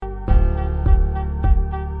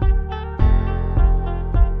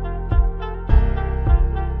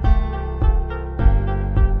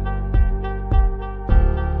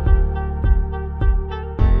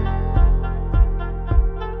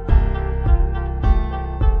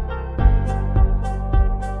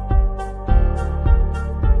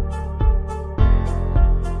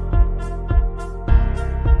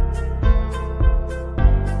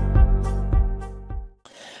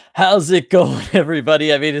How's it going,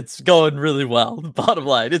 everybody? I mean, it's going really well. Bottom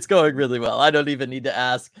line, it's going really well. I don't even need to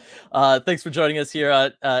ask. Thanks for joining us here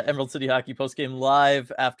at Emerald City Hockey Postgame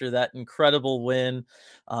Live after that incredible win.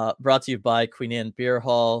 Brought to you by Queen Anne Beer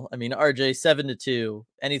Hall. I mean, RJ 7-2.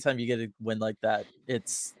 Anytime you get a win like that,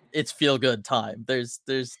 it's feel good time. There's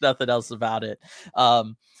nothing else about it. I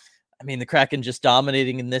mean, the Kraken just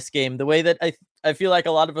dominating in this game the way that I feel like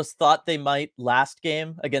a lot of us thought they might last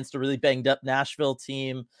game against a really banged up Nashville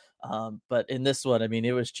team. But in this one, I mean,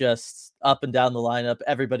 it was just up and down the lineup.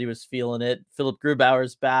 Everybody was feeling it. Philip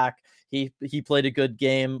Grubauer's back. He played a good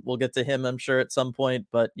game. We'll get to him, I'm sure, at some point.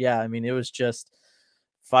 But yeah, I mean, it was just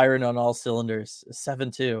firing on all cylinders.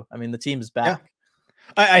 7-2. I mean, the team's back. Yeah.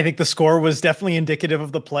 I think the score was definitely indicative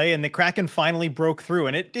of the play, and the Kraken finally broke through.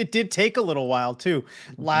 And it did take a little while too.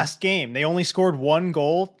 Last game, they only scored one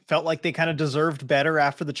goal. Felt like they kind of deserved better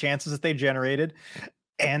after the chances that they generated.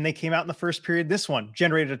 And they came out in the first period. This one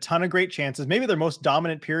generated a ton of great chances. Maybe their most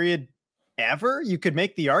dominant period ever. You could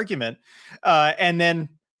make the argument. And then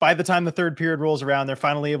by the time the third period rolls around, they're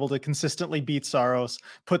finally able to consistently beat Saros,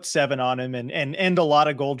 put 7 on him, and end a lot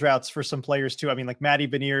of goal droughts for some players too. I mean, like Matty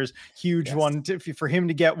Beniers, huge one for him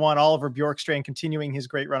to get one. Oliver Bjorkstrand continuing his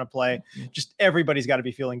great run of play. Just everybody's got to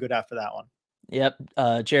be feeling good after that one. Yep.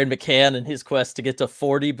 Jared McCann and his quest to get to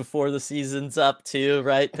 40 before the season's up too,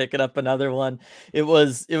 right? Picking up another one. It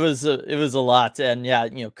was a lot. And yeah,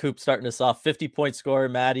 Coop starting us off 50-point score,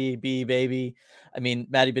 Matty B baby. I mean,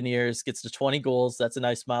 Matty Beniers gets to 20 goals. That's a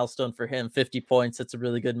nice milestone for him. 50 points. That's a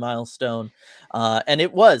really good milestone. And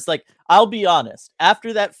it was like, I'll be honest,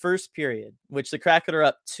 after that first period, which the Kraken are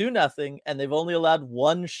up 2-0 and they've only allowed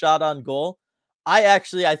one shot on goal, I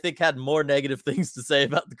think had more negative things to say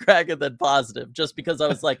about the Kraken than positive, just because I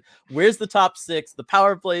was like, where's the top 6? The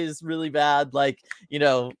power play is really bad. Like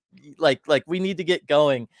we need to get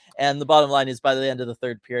going. And the bottom line is by the end of the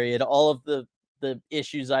third period, all of the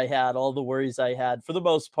issues I had, all the worries I had, for the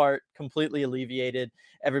most part, completely alleviated.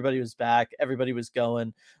 Everybody was back. Everybody was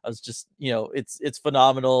going. I was just, it's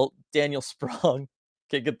phenomenal. Daniel Sprong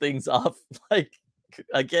kicking things off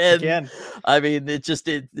again. I mean,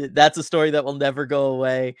 that's a story that will never go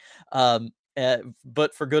away,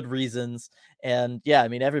 but for good reasons. And yeah, I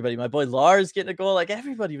mean, everybody, my boy Lars getting a goal, like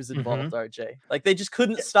everybody was involved. RJ, like they just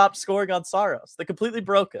couldn't stop scoring on Saros. They completely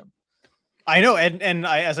broke him. I know, and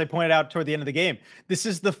as I pointed out toward the end of the game, this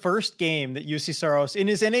is the first game that UC Saros in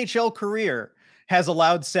his NHL career has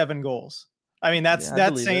allowed 7 goals. I mean, that's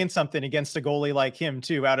saying something against a goalie like him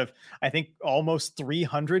too. Out of, I think, almost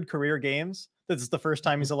 300 career games, this is the first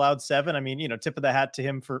time he's allowed 7. I mean, tip of the hat to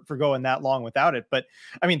him for going that long without it. But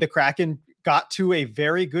I mean, the Kraken got to a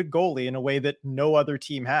very good goalie in a way that no other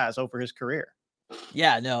team has over his career.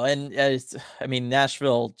 Yeah, no, and I mean,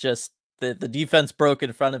 Nashville just. The defense broke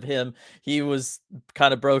in front of him. He was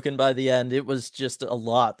kind of broken by the end. It was just a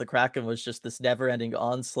lot. The Kraken was just this never-ending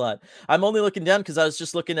onslaught. I'm only looking down because I was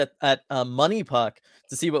just looking at Money Puck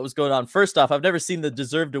to see what was going on. First off, I've never seen the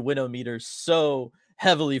deserve to win meter so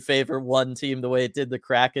heavily favor one team the way it did the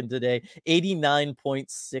Kraken today.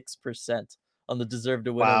 89.6%. on the deserve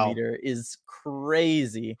to win meter is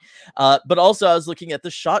crazy. But also I was looking at the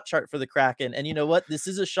shot chart for the Kraken, and you know what? This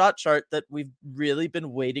is a shot chart that we've really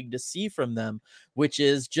been waiting to see from them, which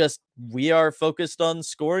is just, we are focused on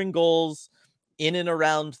scoring goals in and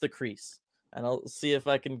around the crease. And I'll see if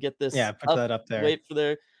I can get this. Yeah, put that up there. Wait for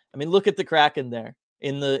their, I mean, look at the Kraken there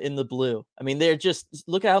in the blue. I mean, they're just,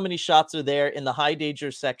 look at how many shots are there in the high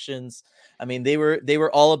danger sections. I mean, they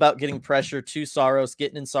were all about getting pressure to Saros,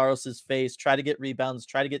 getting in Saros's face, try to get rebounds,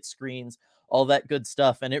 try to get screens, all that good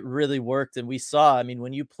stuff. And it really worked. And we saw, I mean,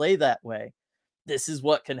 when you play that way, this is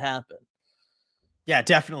what can happen. Yeah,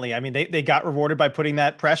 definitely. I mean, they got rewarded by putting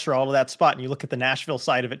that pressure all to that spot. And you look at the Nashville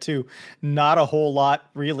side of it too, not a whole lot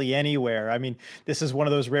really anywhere. I mean, this is one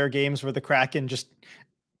of those rare games where the Kraken just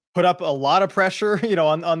put up a lot of pressure,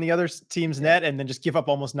 on the other team's net, and then just give up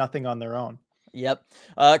almost nothing on their own. Yep.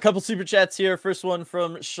 A couple super chats here. First one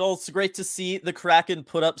from Schultz. Great to see the Kraken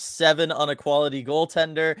put up 7 on a quality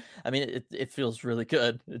goaltender. I mean, it feels really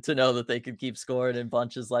good to know that they can keep scoring in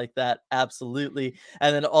bunches like that. Absolutely.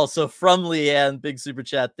 And then also from Leanne, big super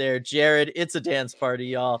chat there. Jared, it's a dance party,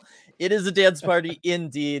 y'all. It is a dance party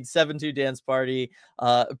indeed. 7-2 dance party.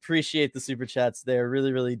 Appreciate the super chats there.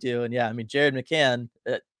 Really, really do. And yeah, I mean, Jared McCann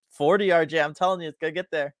at 40 RJ. I'm telling you, it's gonna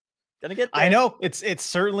get there. Gonna get there. I know it's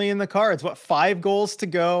certainly in the cards. What, 5 goals to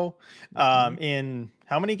go? In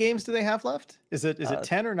how many games do they have left? Is it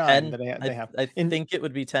 10 or 9 that they have? I think it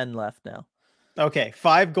would be 10 left now. Okay,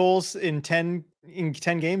 5 goals in 10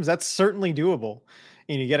 games. That's certainly doable.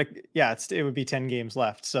 You get it would be 10 games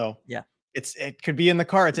left. So yeah, it could be in the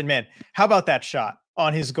cards. And man, how about that shot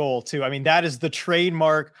on his goal too. I mean, that is the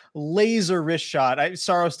trademark laser wrist shot.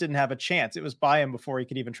 Saros didn't have a chance. It was by him before he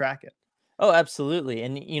could even track it. Oh, absolutely.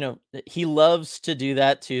 And he loves to do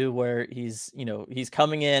that too, where he's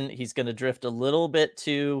coming in, he's going to drift a little bit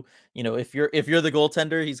to, if you're the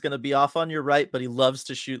goaltender, he's going to be off on your right, but he loves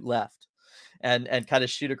to shoot left and kind of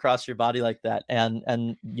shoot across your body like that. And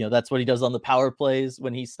that's what he does on the power plays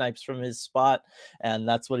when he snipes from his spot, and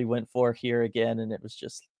that's what he went for here again, and it was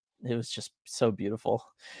just so beautiful.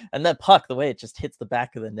 And that puck, the way it just hits the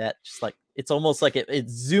back of the net, just like it's almost like it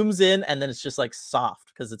zooms in and then it's just like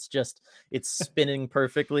soft because it's spinning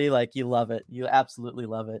perfectly. Like you love it. You absolutely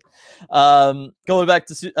love it. Going back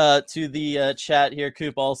to the chat here,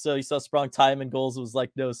 Coop, also you saw Sprong time and goals, was like,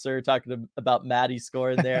 no sir, talking about Maddie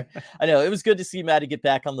scoring there. I know it was good to see Maddie get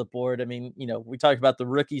back on the board. I mean, we talked about the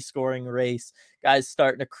rookie scoring race, guys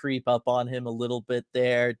starting to creep up on him a little bit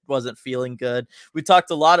there. Wasn't feeling good. We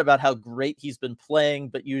talked a lot about how great he's been playing,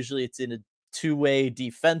 but usually it's in a two-way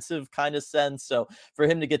defensive kind of sense. So for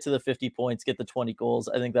him to get to the 50 points, get the 20 goals,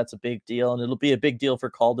 I think that's a big deal. And it'll be a big deal for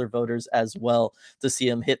Calder voters as well to see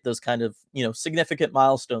him hit those kind of, significant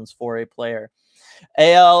milestones for a player.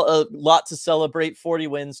 AL, a lot to celebrate. 40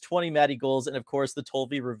 wins, 20 Matty goals, and of course the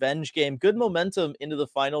Tolvi revenge game. Good momentum into the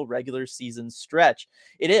final regular season stretch.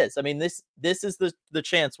 It is. I mean, this is the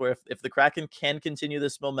chance where if the Kraken can continue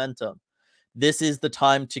this momentum, this is the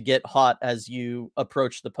time to get hot as you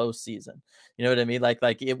approach the postseason. You know what I mean?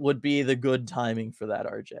 Like it would be the good timing for that,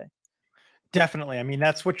 RJ. Definitely. I mean,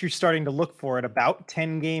 that's what you're starting to look for at about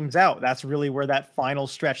 10 games out. That's really where that final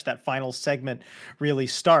stretch, that final segment really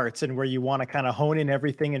starts, and where you want to kind of hone in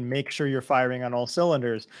everything and make sure you're firing on all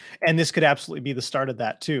cylinders. And this could absolutely be the start of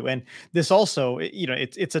that too. And this also,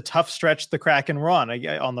 it's a tough stretch the Kraken run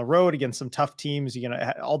on the road against some tough teams.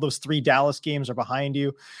 All those 3 Dallas games are behind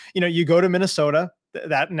you. You go to Minnesota,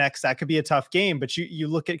 that could be a tough game, but you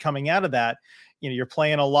look at coming out of that, you're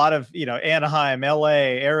playing a lot of, Anaheim,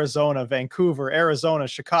 LA, Arizona, Vancouver, Arizona,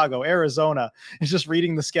 Chicago, Arizona. It's just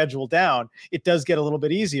reading the schedule down. It does get a little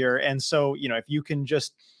bit easier. And so, if you can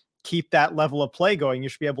just keep that level of play going, you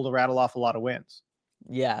should be able to rattle off a lot of wins.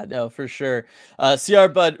 Yeah, no, for sure. CR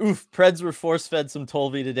Bud, Preds were force-fed some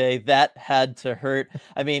Tolvi today. That had to hurt.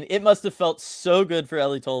 I mean, it must have felt so good for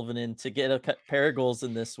Eli Tolvanen to get a pair of goals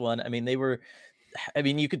in this one. I mean,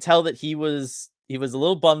 you could tell that he was a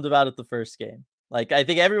little bummed about it the first game. Like, I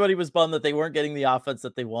think everybody was bummed that they weren't getting the offense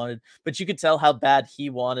that they wanted, but you could tell how bad he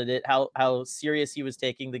wanted it, how serious he was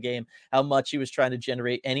taking the game, how much he was trying to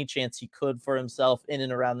generate any chance he could for himself in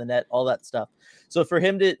and around the net, all that stuff. So for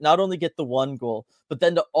him to not only get the one goal, but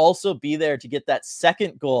then to also be there to get that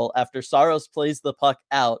second goal after Saros plays the puck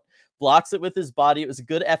out, blocks it with his body. It was a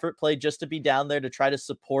good effort play just to be down there to try to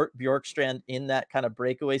support Bjorkstrand in that kind of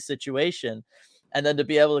breakaway situation. And then to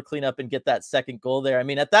be able to clean up and get that second goal there. I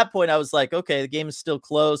mean, at that point, I was like, okay, the game is still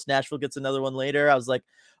close. Nashville gets another one later. I was like,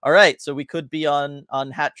 all right, so we could be on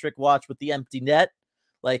hat trick watch with the empty net.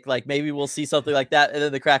 Like maybe we'll see something like that. And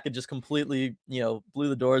then the Kraken just completely, blew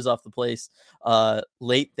the doors off the place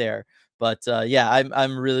late there. But yeah,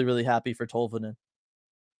 I'm really, really happy for Tolvanen.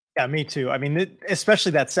 Yeah, me too. I mean,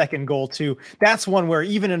 especially that second goal too. That's one where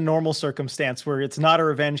even in normal circumstance where it's not a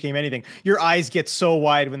revenge game, anything, your eyes get so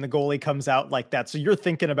wide when the goalie comes out like that. So you're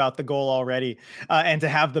thinking about the goal already, and to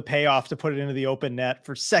have the payoff to put it into the open net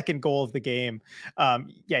for second goal of the game.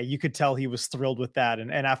 Yeah, you could tell he was thrilled with that.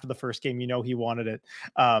 And after the first game, he wanted it.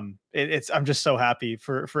 I'm just so happy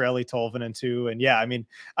for Eli Tolvanen too. And yeah, I mean,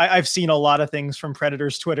 I've seen a lot of things from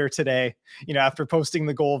Predators Twitter today, after posting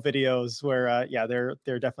the goal videos where, yeah, they're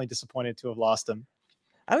definitely disappointed to have lost him.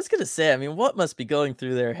 I was going to say, I mean, what must be going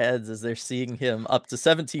through their heads as they're seeing him up to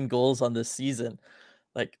 17 goals on this season?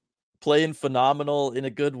 Like, playing phenomenal in a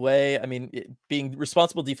good way. I mean, being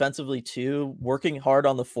responsible defensively too, working hard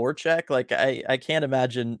on the forecheck. Like, I can't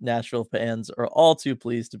imagine Nashville fans are all too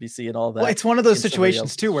pleased to be seeing all that. Well, it's one of those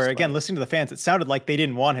situations too where, again, listening to the fans, it sounded like they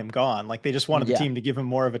didn't want him gone. Like they just wanted the team to give him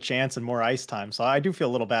more of a chance and more ice time. So I do feel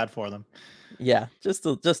a little bad for them. Yeah, just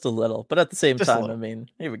a little, but at the same time, I mean,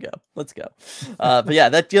 here we go. Let's go. But yeah,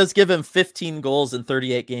 that does give him 15 goals in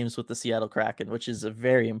 38 games with the Seattle Kraken, which is a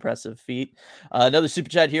very impressive feat. Another super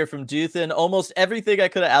chat here from Duthan. Almost everything I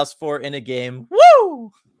could have asked for in a game.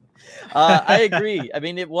 Woo! I agree. I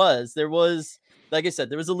mean, there was, like I said,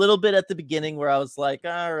 there was a little bit at the beginning where I was like,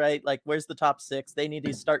 all right, like, where's the top 6? They need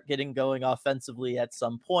to start getting going offensively at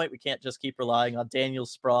some point. We can't just keep relying on Daniel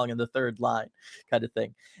Sprong in the third line kind of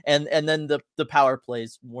thing. And then the power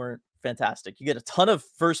plays weren't fantastic. You get a ton of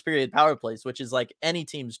first period power plays, which is like any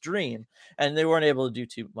team's dream, and they weren't able to do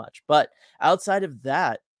too much. But outside of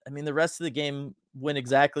that, I mean, the rest of the game went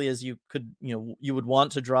exactly as you could, you would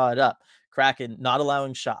want to draw it up. Kraken not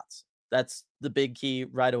allowing shots. That's the big key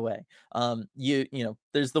right away.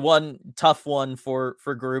 There's the one tough one for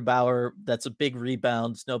Grubauer. That's a big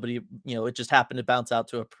rebound. Nobody, it just happened to bounce out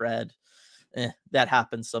to a pred. That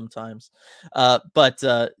happens sometimes.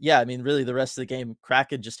 Yeah, I mean, really the rest of the game,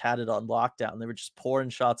 Kraken just had it on lockdown. They were just pouring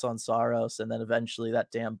shots on Saros, and then eventually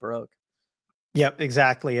that dam broke. Yep,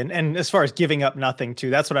 exactly. And as far as giving up nothing too,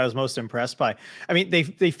 that's what I was most impressed by. I mean,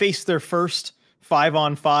 they faced their first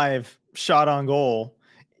 5-on-5 shot on goal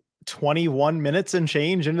 21 minutes and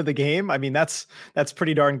change into the game. I mean, that's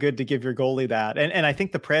pretty darn good to give your goalie that. And I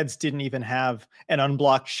think the Preds didn't even have an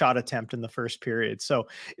unblocked shot attempt in the first period. So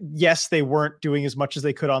yes, they weren't doing as much as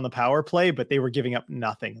they could on the power play, but they were giving up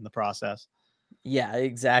nothing in the process. Yeah,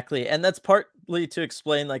 exactly. And that's partly to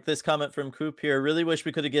explain like this comment from Coop here. Really wish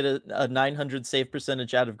we could have get a 900 save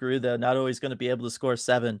percentage out of Gru, though. Not always going to be able to score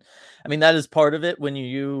 7. I mean, that is part of it when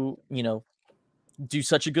you do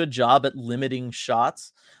such a good job at limiting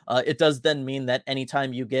shots. It does then mean that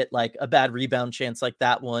anytime you get like a bad rebound chance like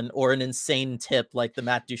that one, or an insane tip like the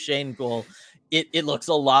Matt Duchene goal, it looks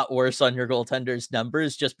a lot worse on your goaltender's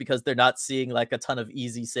numbers just because they're not seeing like a ton of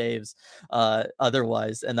easy saves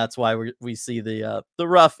otherwise. And that's why we see the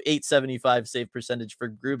rough 875 save percentage for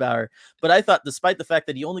Grubauer. But I thought, despite the fact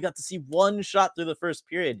that he only got to see one shot through the first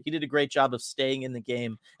period, he did a great job of staying in the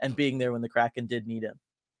game and being there when the Kraken did need him.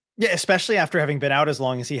 Yeah, especially after having been out as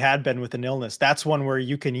long as he had been with an illness. That's one where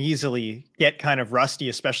you can easily get kind of rusty,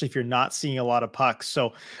 especially if you're not seeing a lot of pucks.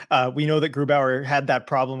 So we know that Grubauer had that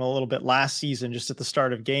problem a little bit last season, just at the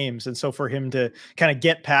start of games. And so for him to kind of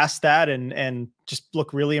get past that and just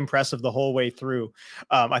look really impressive the whole way through,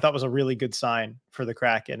 I thought was a really good sign for the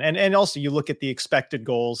Kraken. And also you look at the expected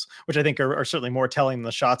goals, which I think are certainly more telling than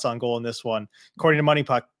the shots on goal in this one. According to Money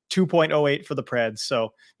Puck, 2.08 for the Preds.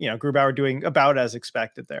 So, Grubauer doing about as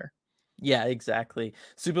expected there. Yeah, exactly.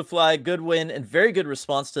 Superfly, good win and very good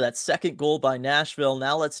response to that second goal by Nashville.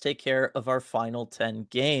 Now let's take care of our final 10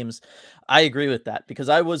 games. I agree with that because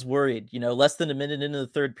I was worried, less than a minute into the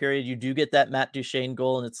third period, you do get that Matt Duchene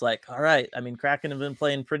goal and it's like, all right, I mean, Kraken have been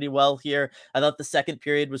playing pretty well here. I thought the second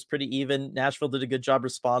period was pretty even. Nashville did a good job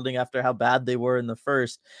responding after how bad they were in the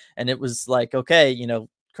first. And it was like, okay,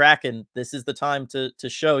 Kraken, this is the time to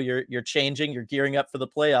show you're changing, you're gearing up for the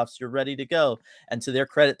playoffs, you're ready to go. And to their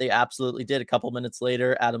credit, they absolutely did. A couple minutes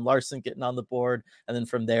later, Adam Larson getting on the board, and then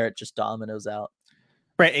from there it just dominoes out.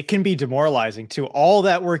 Right. It can be demoralizing too. All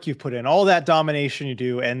that work you've put in, all that domination you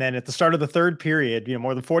do. And then at the start of the third period,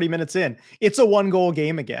 more than 40 minutes in, it's a 1-goal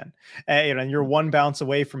game again. And you're one bounce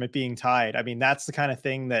away from it being tied. I mean, that's the kind of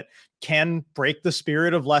thing that can break the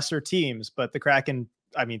spirit of lesser teams, but the Kraken,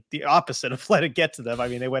 I mean, the opposite of let it get to them. I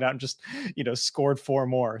mean, they went out and just, scored 4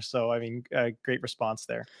 more. So, I mean, great response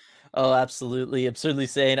there. Oh, absolutely. Absurdly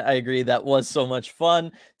saying, I agree. That was so much fun.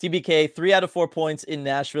 TBK, 3 out of 4 points in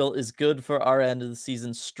Nashville is good for our end of the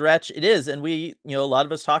season stretch. It is. And we, a lot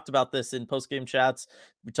of us talked about this in post-game chats.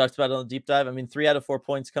 We talked about it on the deep dive. I mean, 3 out of 4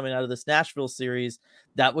 points coming out of this Nashville series.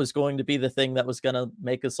 That was going to be the thing that was going to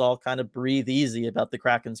make us all kind of breathe easy about the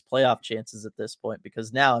Kraken's playoff chances at this point,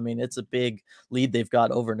 because now, I mean, it's a big lead they've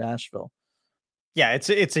got over Nashville. Yeah,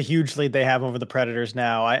 it's a huge lead they have over the Predators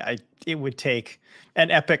now. It would take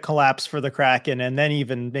an epic collapse for the Kraken, and then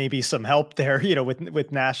even maybe some help there,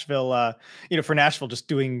 with Nashville, for Nashville just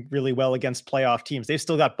doing really well against playoff teams. They've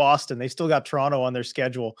still got Boston, they've still got Toronto on their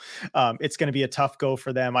schedule. It's going to be a tough go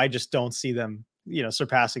for them. I just don't see them,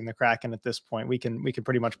 surpassing the Kraken at this point. We can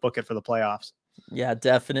pretty much book it for the playoffs. Yeah,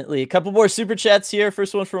 definitely. A couple more super chats here.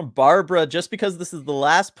 First one from Barbara. Just because this is the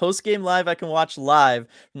last post-game live I can watch live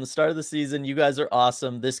from the start of the season, you guys are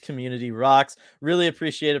awesome. This community rocks. Really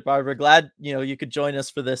appreciate it, Barbara. Glad you could join us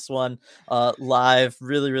for this one live.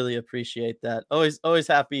 Really, really appreciate that. Always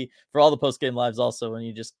happy for all the post-game lives also when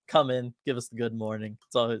you just come in, give us the good morning.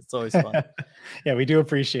 It's always fun. Yeah, we do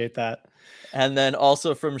appreciate that. And then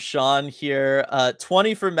also from Sean here,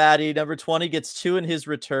 20 for Maddie. Number 20 gets 2 in his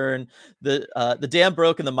return. The dam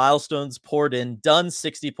broke and the milestones poured in. Done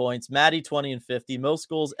 60 points. Maddie 20 and 50. Most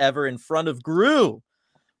goals ever in front of Gru.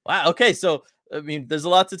 Wow. Okay, so I mean, there's a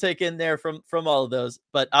lot to take in there from all of those,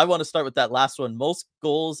 but I want to start with that last one. Most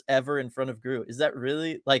goals ever in front of Gru. Is that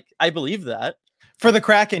really, like, I believe that. For the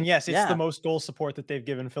Kraken, yes, it's the most goal support that they've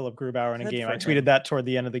given Philip Grubauer in a game. I tweeted that toward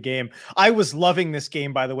the end of the game. I was loving this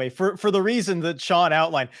game, by the way, for the reason that Sean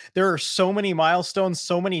outlined. There are so many milestones,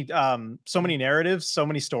 so many narratives, so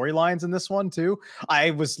many storylines in this one too.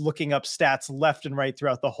 I was looking up stats left and right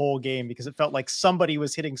throughout the whole game because it felt like somebody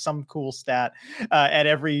was hitting some cool stat at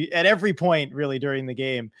every point really during the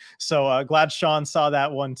game. So glad Sean saw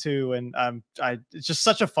that one too, and it's just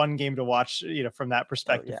such a fun game to watch, from that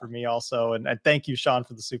perspective for me also. And thank you you, Sean,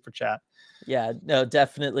 for the super chat. Yeah, no,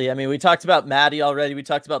 definitely. I mean, we talked about Maddie already. We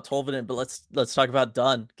talked about Tolvanen, but let's talk about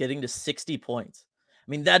Dunn getting to 60 points.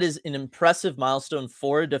 I mean, that is an impressive milestone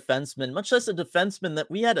for a defenseman, much less a defenseman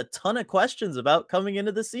that we had a ton of questions about coming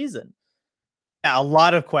into the season. Yeah, a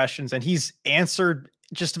lot of questions, and he's answered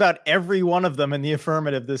just about every one of them in the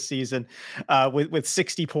affirmative this season, with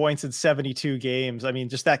 60 points in 72 games. I mean,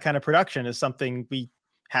 just that kind of production is something we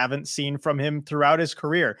haven't seen from him throughout his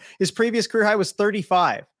career. His previous career high was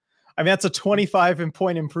 35. I mean, that's a 25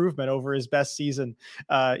 point improvement over his best season,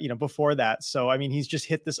 before that. So, I mean, he's just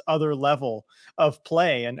hit this other level of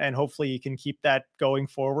play, and hopefully he can keep that going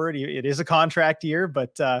forward. It is a contract year,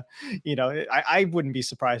 but I wouldn't be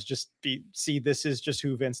surprised see this is just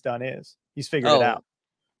who Vince Dunn is. He's figured it Oh, out.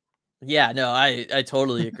 yeah, no, I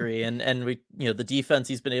totally agree. And we, the defense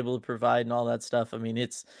he's been able to provide and all that stuff. I mean,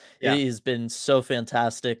 it Yeah. has been so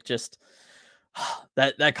fantastic. Just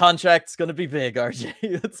that contract's going to be big,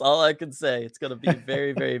 RJ. That's all I can say. It's going to be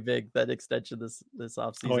very, very big, that extension this Oh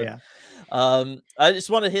offseason. yeah. I just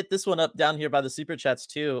want to hit this one up down here by the super chats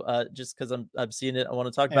too, just because I'm seeing it. I want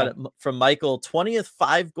to talk about it from Michael. 20th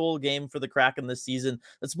 5-goal game for the Kraken this season.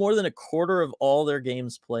 That's more than a quarter of all their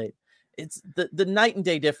games played. It's the night and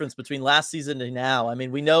day difference between last season and now. I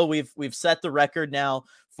mean, we know we've set the record now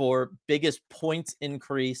for biggest points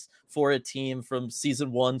increase for a team from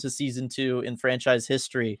season 1 to season 2 in franchise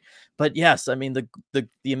history. But yes, I mean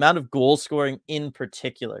the amount of goal scoring in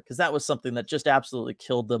particular, because that was something that just absolutely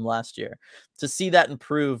killed them last year. To see that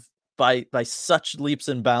improve by such leaps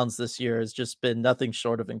and bounds this year has just been nothing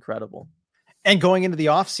short of incredible. And going into the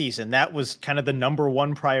offseason, that was kind of the number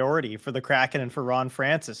one priority for the Kraken and for Ron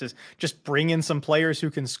Francis, is just bring in some players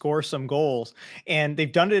who can score some goals. And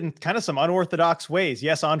they've done it in kind of some unorthodox ways.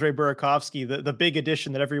 Yes, Andre Burakovsky, the big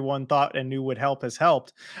addition that everyone thought and knew would help, has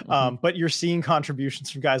helped. But you're seeing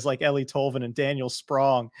contributions from guys like Ellie Tolvin and Daniel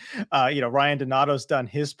Sprong. Ryan Donato's done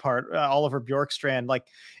his part. Oliver Bjorkstrand. Like,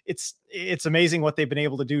 it's amazing what they've been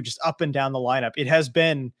able to do just up and down the lineup. It has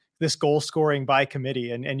been this goal scoring by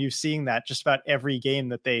committee. And you've seen that just about every game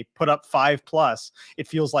that they put up 5+. It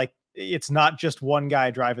feels like it's not just one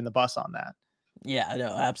guy driving the bus on that. Yeah,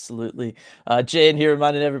 no, absolutely. Jay in here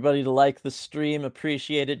reminding everybody to like the stream.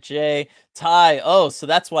 Appreciate it, Jay. Ty, oh, so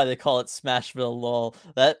that's why they call it Smashville, lol.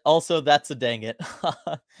 That's a dang it.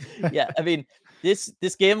 Yeah, I mean,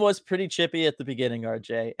 this game was pretty chippy at the beginning,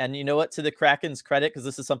 RJ. And you know what? To the Kraken's credit, because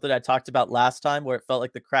this is something I talked about last time, where it felt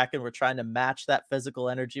like the Kraken were trying to match that physical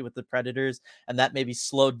energy with the Predators, and that maybe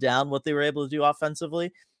slowed down what they were able to do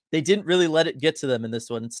offensively. They didn't really let it get to them in this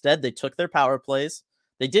one. Instead, they took their power plays.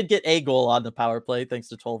 They did get a goal on the power play thanks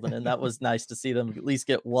to Tolvanen, and that was nice to see them at least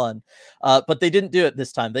get one. But they didn't do it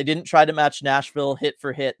this time. They didn't try to match Nashville hit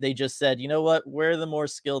for hit. They just said, you know what? We're the more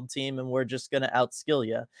skilled team, and we're just going to outskill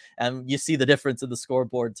you. And you see the difference in the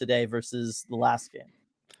scoreboard today versus the last game.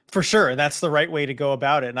 For sure. That's the right way to go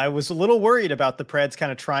about it. And I was a little worried about the Preds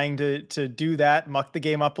kind of trying to do that, muck the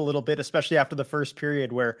game up a little bit, especially after the first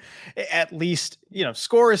period, where at least,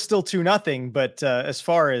 score is still 2-0. But as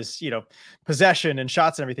far as, possession and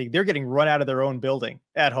shots and everything, they're getting run out of their own building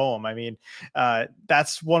at home. I mean,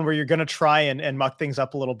 that's one where you're going to try and muck things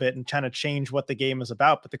up a little bit and kind of change what the game is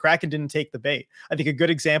about. But the Kraken didn't take the bait. I think a good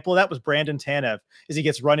example of that was Brandon Tanev, as he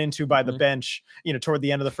gets run into by the bench, toward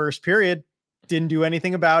the end of the first period. Didn't do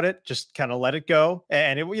anything about it, just kind of let it go.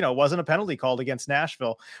 And it, wasn't a penalty called against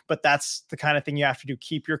Nashville, but that's the kind of thing you have to do.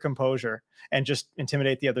 Keep your composure and just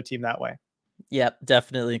intimidate the other team that way. Yep,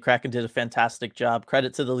 definitely. Kraken did a fantastic job.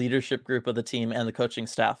 Credit to the leadership group of the team and the coaching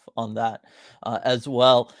staff on that as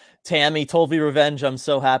well. Tammy, Tolvi Revenge, I'm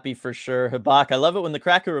so happy for sure. Habak, I love it when the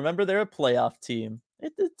Kraken remember they're a playoff team.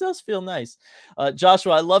 It does feel nice.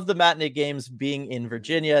 Joshua, I love the matinee games being in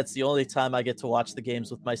Virginia. It's the only time I get to watch the games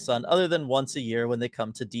with my son, other than once a year when they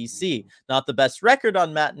come to DC. Not the best record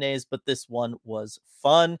on matinees, but this one was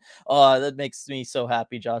fun. That makes me so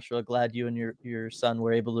happy, Joshua. Glad you and your son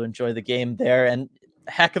were able to enjoy the game there, and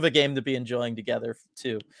heck of a game to be enjoying together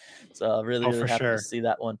too. So really happy to see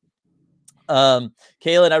that one.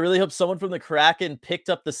 Kaylin, I really hope someone from the Kraken picked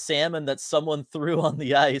up the salmon that someone threw on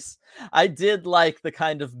the ice. I did like the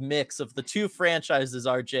kind of mix of the two franchises,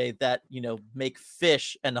 RJ, that, make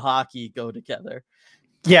fish and hockey go together.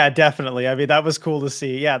 Yeah, definitely. I mean, that was cool to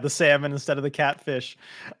see. Yeah, the salmon instead of the catfish.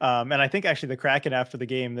 And I think actually the Kraken after the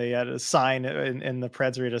game, they had a sign in the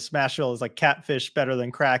Preds arena, Smashville is like catfish better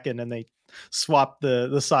than Kraken, and they swapped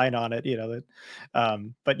the sign on it,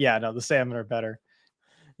 but yeah, no, the salmon are better.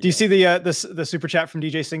 Do you see the super chat from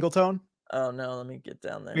DJ Singletone? Oh no, let me get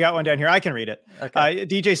down there. We got one down here. I can read it. Okay.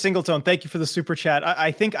 DJ Singletone, thank you for the super chat.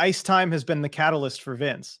 I think ice time has been the catalyst for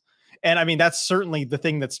Vince. And I mean, that's certainly the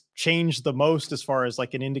thing that's changed the most as far as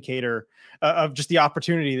like an indicator of just the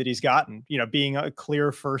opportunity that he's gotten, being a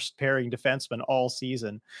clear first pairing defenseman all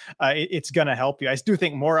season. It's going to help you. I do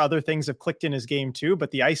think more other things have clicked in his game too, but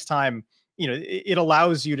the ice time, it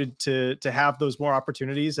allows you to have those more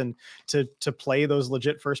opportunities and to play those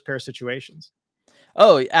legit first pair situations.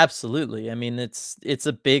 Oh, absolutely. I mean, it's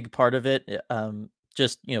a big part of it.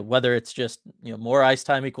 Just, whether it's just, more ice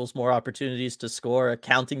time equals more opportunities to score, a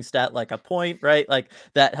counting stat like a point, right? Like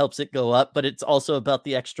that helps it go up, but it's also about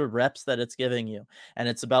the extra reps that it's giving you. And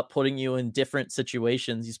it's about putting you in different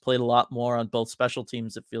situations. He's played a lot more on both special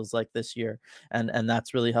teams, it feels like this year. And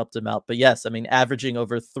that's really helped him out. But yes, I mean, averaging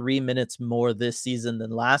over 3 minutes more this season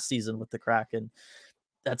than last season with the Kraken.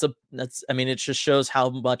 I mean, it just shows how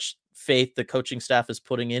much faith the coaching staff is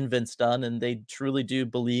putting in Vince Dunn, and they truly do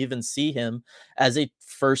believe and see him as a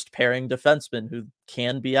first pairing defenseman who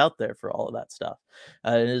can be out there for all of that stuff.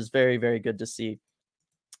 It is very, very good to see.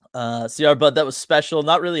 CR Bud, that was special.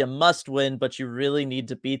 Not really a must win, but you really need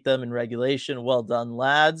to beat them in regulation. Well done,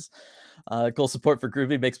 lads. Goal support for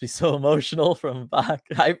Groovy makes me so emotional from back.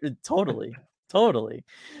 Totally.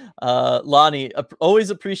 Lonnie, always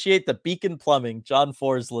appreciate the Beacon Plumbing, John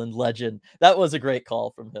Forsland legend. That was a great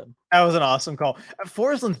call from him. That was an awesome call.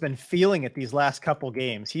 Forsland's been feeling it these last couple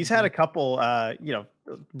games. He's had a couple,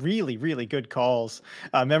 really, really good calls,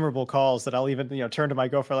 memorable calls that I'll even, turn to my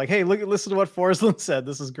girlfriend like, hey, listen to what Forsland said.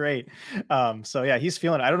 This is great. So yeah, he's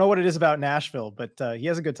feeling it. I don't know what it is about Nashville, but he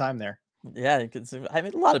has a good time there. Yeah, I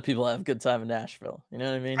mean, a lot of people have a good time in Nashville. You know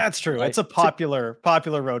what I mean? That's true. Like, It's a popular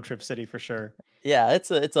road trip city for sure. yeah, it's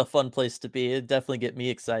a fun place to be. It'd definitely get me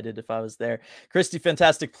excited if I was there. Christy,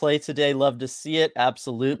 fantastic play today. Love to see it.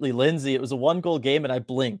 Absolutely. Lindsay, it was a 1-goal game and I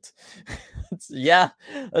blinked. Yeah,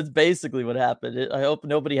 that's basically what happened. I hope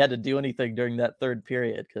nobody had to do anything during that third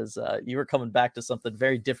period because you were coming back to something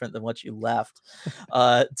very different than what you left.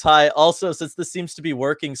 Ty, also, since this seems to be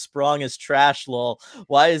working, Sprong is trash, lol.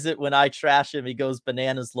 Why is it when I trash him, he goes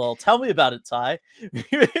bananas, lol? Tell me about it, Ty.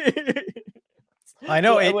 I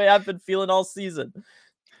know the way I've been feeling all season.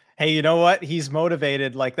 Hey, you know what? He's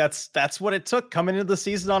motivated. Like that's what it took coming into the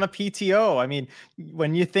season on a PTO. I mean,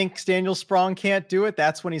 when you think Daniel Sprong can't do it,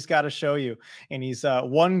 that's when he's got to show you. And he's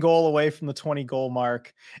 1 goal away from the 20-goal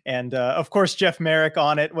mark. And of course, Jeff Merrick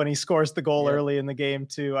on it when he scores the goal early in the game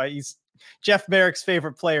too. He's Jeff Merrick's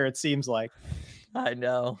favorite player, it seems like. I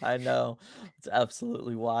know. It's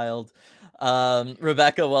absolutely wild.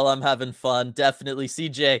 Rebecca, well, I'm having fun. Definitely.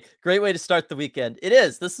 CJ, great way to start the weekend. It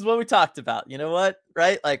is. This is what we talked about. You know what?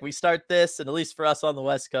 Right? Like we start this, and at least for us on the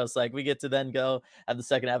West Coast, like we get to then go have the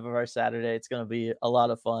second half of our Saturday. It's gonna be a lot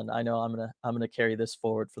of fun. I know I'm gonna carry this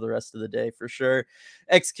forward for the rest of the day for sure.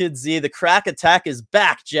 X Kid Z, the crack attack is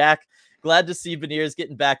back, Jack. Glad to see Beniers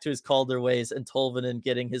getting back to his Calder ways and Tolvanen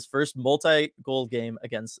getting his first multi-goal game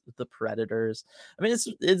against the Predators. I mean,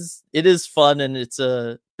 it is fun, and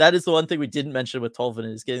that is the one thing we didn't mention with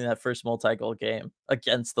Tolvanen is getting that first multi-goal game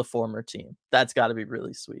against the former team. That's got to be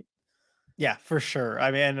really sweet. Yeah, for sure.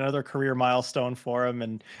 I mean, another career milestone for him.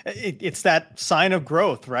 And it's that sign of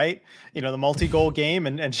growth, right? The multi-goal game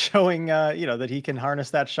and showing, that he can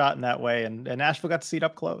harness that shot in that way. And Nashville got to see it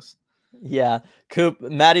up close. Yeah, Coop,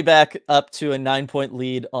 Matty back up to a 9-point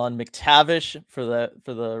lead on McTavish for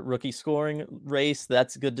the rookie scoring race.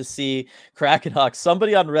 That's good to see. Kraken Hawks.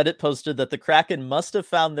 Somebody on Reddit posted that the Kraken must have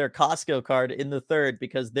found their Costco card in the third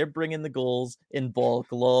because they're bringing the goals in bulk.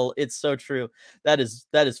 Lol, it's so true. That is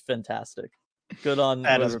fantastic. Good on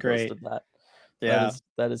that whoever is great. Posted that. Yeah,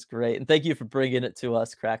 that is great, and thank you for bringing it to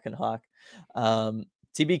us, Kraken Hawk.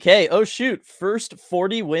 TBK. Oh shoot, first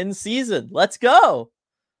 40-win season. Let's go.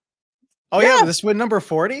 Oh yeah, this win number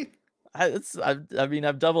 40. I mean,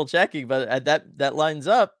 I'm double checking, but that lines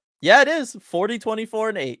up. Yeah, it is 40, 24,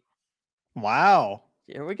 and 8. Wow.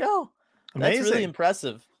 Here we go. Amazing. That's really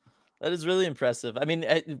impressive. That is really impressive. I mean,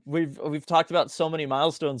 we've talked about so many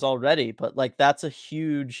milestones already, but like that's a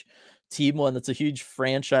huge team one. That's a huge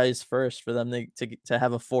franchise first for them to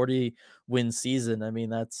have a 40-win season. I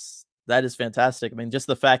mean, that is fantastic. I mean, just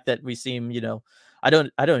the fact that we seem, I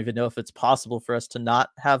don't even know if it's possible for us to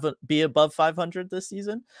not be above 500 this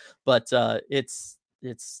season, but it's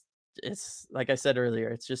like I said earlier,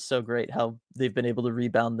 it's just so great how they've been able to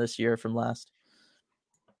rebound this year from last.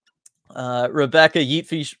 Rebecca,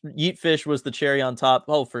 Yeetfish was the cherry on top.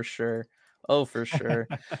 Oh, for sure.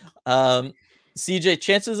 CJ,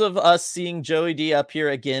 chances of us seeing Joey D up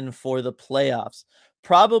here again for the playoffs.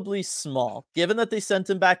 Probably small. Given that they sent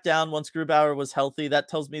him back down once Grubauer was healthy, that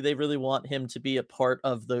tells me they really want him to be a part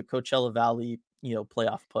of the Coachella Valley,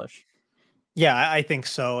 playoff push. Yeah, I think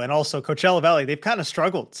so. And also Coachella Valley, they've kind of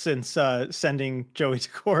struggled since sending Joey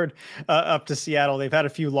Daccord up to Seattle. They've had a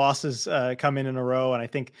few losses come in a row, and I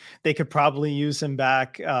think they could probably use him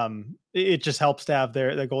back. It just helps to have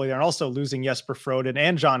their goalie there. And also losing Jesper Froden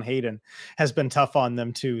and John Hayden has been tough on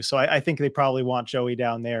them too. So I think they probably want Joey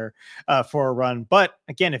down there for a run. But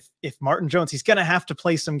again, if Martin Jones, he's going to have to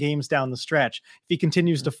play some games down the stretch. If he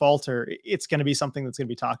continues to falter, it's going to be something that's going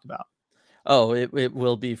to be talked about. Oh, it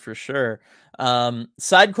will be for sure.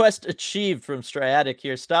 Side quest achieved from Striatic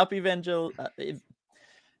here. Stop Evangel.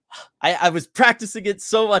 I was practicing it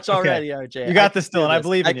so much Okay. already, RJ. You I got can this, do Dylan. I this.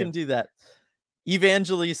 believe I in can you. do that.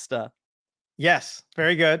 Evangelista. Yes.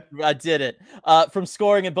 Very good. I did it. From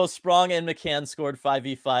scoring, and both Sprong and McCann scored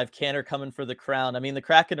 5v5. Canner coming for the crown. I mean, the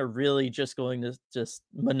Kraken are really just going to just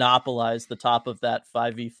monopolize the top of that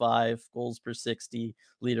 5v5 goals per 60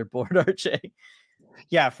 leaderboard, RJ.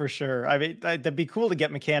 Yeah, for sure. I mean, that'd be cool to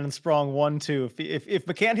get McCann and Sprong 1-2. If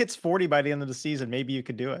McCann hits 40 by the end of the season, maybe you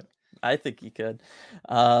could do it. I think you could.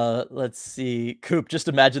 Let's see. Coop, just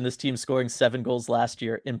imagine this team scoring 7 goals last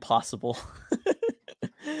year. Impossible.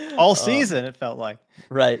 All uh, season, it felt like.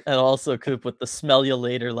 right. And also Coop with the smell you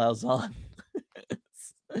later, Lauzon.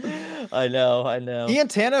 I know. He and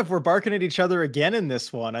Tanev were barking at each other again in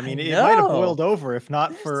this one. I I mean, it might have know. boiled over if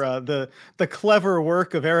not There's for the clever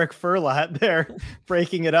work of Eric Furlat there,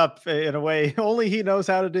 breaking it up in a way only he knows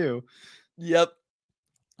how to do. Yep.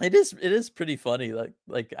 It is pretty funny.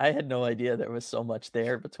 Like I had no idea there was so much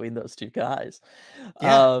there between those two guys. Yeah,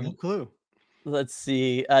 no Um clue. Let's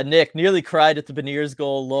see. Nick nearly cried at the Beniers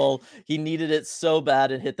goal. Lol. He needed it so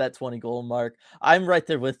bad and hit that 20 goal mark. I'm right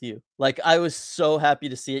there with you. Like, I was so happy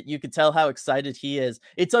to see it. You could tell how excited he is.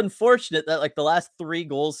 It's unfortunate that, like, the last 3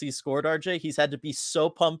 goals he scored, RJ, he's had to be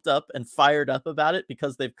so pumped up and fired up about it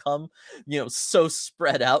because they've come, so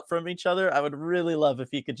spread out from each other. I would really love if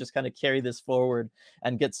he could just kind of carry this forward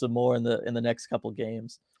and get some more in the next couple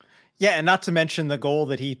games. Yeah, and not to mention the goal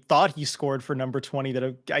that he thought he scored for number 20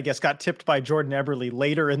 that I guess got tipped by Jordan Eberle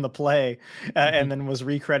later in the play and Mhm. then was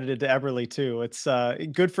recredited to Eberle too. It's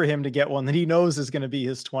good for him to get one that he knows is going to be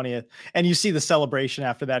his 20th. And you see the celebration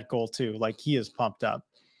after that goal too. Like he is pumped up.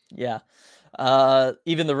 Yeah.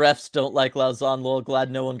 Even the refs don't like Lauzon. Lol,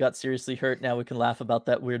 glad no one got seriously hurt. Now we can laugh about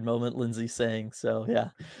that weird moment Lindsay saying. So yeah.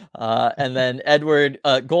 And then Edward,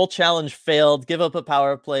 goal challenge failed. Give up a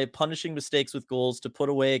power play, punishing mistakes with goals to put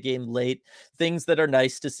away a game late. Things that are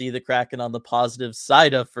nice to see the Kraken on the positive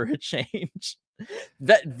side of for a change.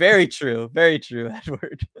 Very true. Very true,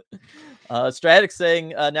 Edward. Stratic saying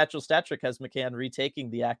Natural Stat Trick has McCann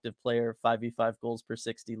retaking the active player 5v5 goals per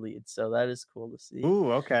 60 lead. So that is cool to see.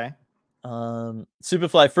 Ooh, okay.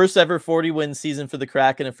 Superfly, first ever 40-win season for the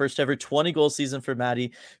Kraken and first ever 20-goal season for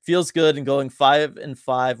Maddie. Feels good, and going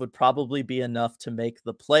 5-5 would probably be enough to make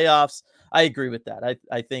the playoffs. I agree with that.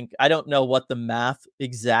 I think I don't know what the math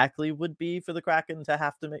exactly would be for the Kraken to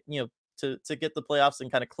have to make, to get the playoffs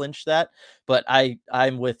and kind of clinch that, but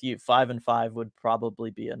I'm with you. 5-5 would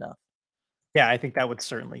probably be enough. Yeah, I think that would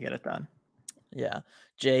certainly get it done. Yeah.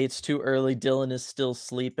 Jay, it's too early. Dylan is still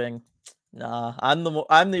sleeping. Nah, I'm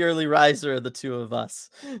the early riser of the two of us.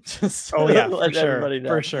 Just Oh to yeah, for let sure. everybody For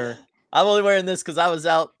know. sure. I'm only wearing this because I was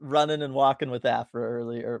out running and walking with Afra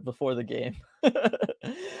earlier before the game.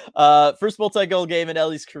 First multi-goal game in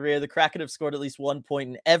Ellie's career. The Kraken have scored at least 1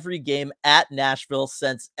 point in every game at Nashville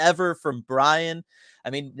since ever from Brian.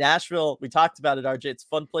 I mean, Nashville, we talked about it, RJ. It's a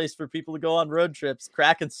fun place for people to go on road trips.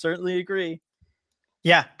 Kraken certainly agree.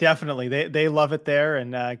 Yeah, definitely. They love it there,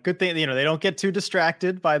 and good thing they don't get too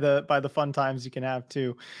distracted by the fun times you can have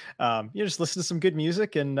too. You just listen to some good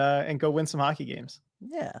music and go win some hockey games.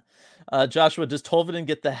 Yeah. Joshua, does Tolvanen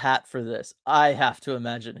get the hat for this? I have to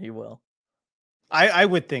imagine he will. I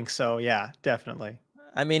would think so. Yeah, definitely.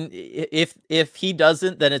 I mean, if he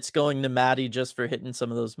doesn't, then it's going to Maddie just for hitting some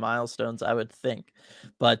of those milestones, I would think.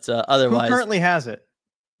 But Who otherwise, currently has it?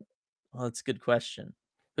 well, that's a good question.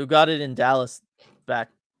 Who got it in Dallas back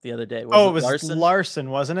the other day? Was Oh, it it was Larson? Larson,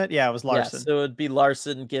 wasn't it? Yeah, it was Yeah, Larson. so it'd be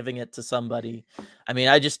Larson giving it to somebody. I mean,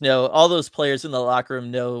 I just know all those players in the locker room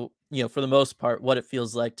know, for the most part, what it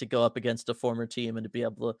feels like to go up against a former team and to be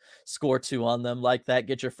able to score 2 on them like that,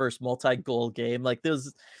 get your first multi-goal game. Like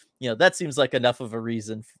those, that seems like enough of a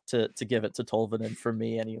reason to give it to Tolvanen for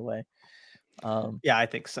me anyway. Yeah, I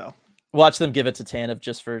think so. Watch them give it to Tanev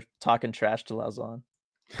just for talking trash to Lauzon.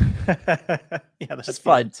 Yeah, that's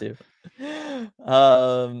fine too.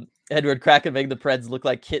 Edward Kraken making the Preds look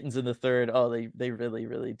like kittens in the third. Oh, they really,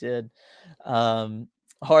 really did.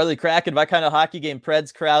 Harley Kraken, my kind of hockey game.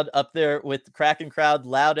 Preds crowd up there with the Kraken crowd.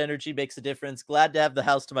 Loud energy makes a difference. Glad to have the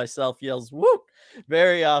house to myself. Yells, whoop,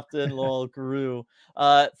 very often. Lol, grew.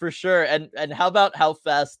 For sure. And how about how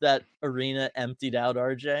fast that arena emptied out,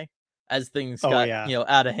 RJ, as things Oh got, yeah.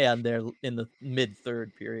 out of hand there in the mid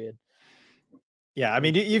third period. Yeah, I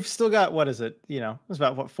mean, you've still got, what is it? It's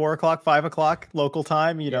about what, 4 o'clock, 5 o'clock local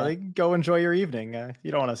time. Yeah. They go enjoy your evening.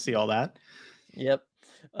 You don't want to see all that. Yep.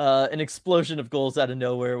 An explosion of goals out of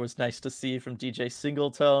nowhere was nice to see from DJ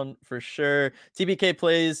Singleton for sure. TBK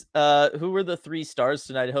plays. Who were the 3 stars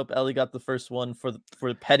tonight? I hope Ellie got the first one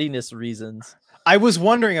for pettiness reasons. I was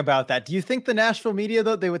wondering about that. Do you think the Nashville media,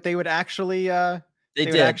 though, they would actually They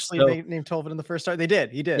would did. actually So name Tolvanen the first star? They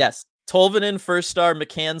did. He did. yes, Tolvanen first star,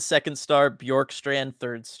 McCann second star, Bjorkstrand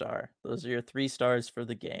third star. Those are your 3 stars for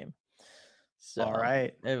the game. All So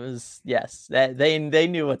right. it was, yes, that they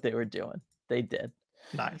knew what they were doing. They did.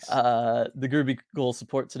 Nice. The Groovy goal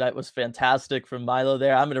support tonight was fantastic from Milo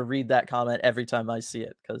there. I'm going to read that comment every time I see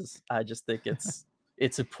it because I just think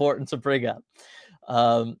it's important to bring up.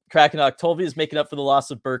 Kraken Octolvi is making up for the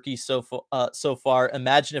loss of Berkey so far.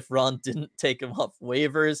 Imagine if Ron didn't take him off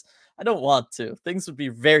waivers. I don't want to. Things would be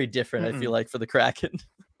very different, I feel like, for the Kraken.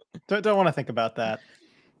 Don't want to think about that.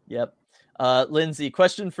 Yep. Lindsay,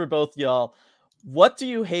 question for both y'all. What do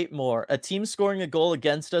you hate more, a team scoring a goal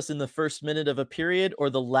against us in the first minute of a period or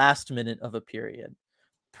the last minute of a period?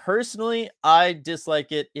 Personally, I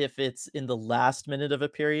dislike it if it's in the last minute of a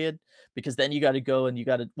period, because then you got to go and you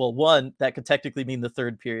got to, well, one, that could technically mean the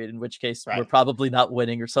third period, in which case we're probably not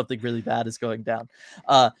winning or something really bad is going down.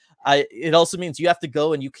 It also means you have to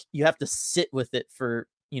go and you have to sit with it for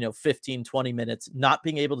 15, 20 minutes, not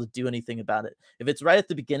being able to do anything about it. If it's right at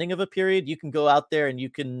the beginning of a period, you can go out there and you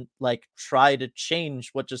can try to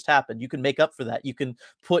change what just happened. You can make up for that. You can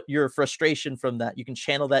put your frustration from that. You can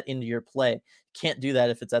channel that into your play. Can't do that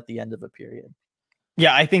if it's at the end of a period.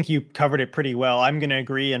 Yeah, I think you covered it pretty well. I'm going to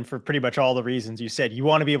agree, and for pretty much all the reasons you said, you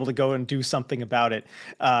want to be able to go and do something about it.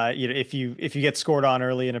 If you get scored on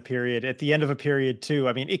early in a period, at the end of a period too,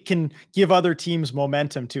 I mean, it can give other teams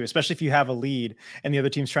momentum too, especially if you have a lead and the other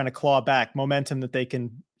team's trying to claw back momentum that they can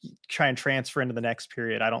try and transfer into the next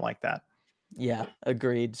period. I don't like that. Yeah,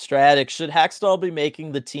 agreed. Stratic, should Hackstall be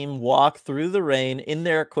making the team walk through the rain in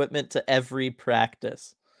their equipment to every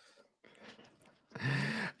practice?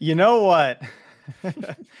 You know what?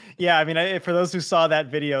 Yeah, I mean, for those who saw that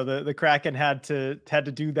video, the Kraken had to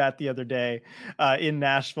do that the other day in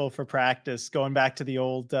Nashville for practice, going back to the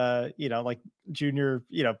old, junior,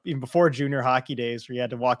 even before junior hockey days where you had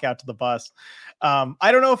to walk out to the bus.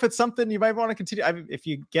 I don't know if it's something you might want to continue. I mean, if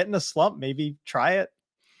you get in a slump, maybe try it.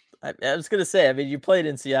 I was gonna say, I mean, you played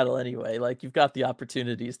in Seattle anyway. You've got the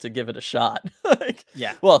opportunities to give it a shot.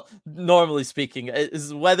 Yeah. Well, normally speaking,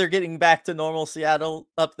 is weather getting back to normal Seattle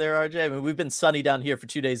up there, RJ? I mean, we've been sunny down here for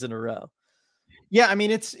 2 days in a row. Yeah, I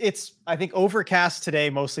mean, it's I think overcast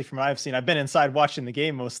today, mostly from what I've seen. I've been inside watching the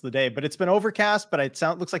game most of the day, but it's been overcast. But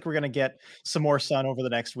looks like we're gonna get some more sun over the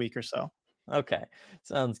next week or so. Okay,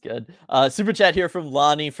 sounds good. Super chat here from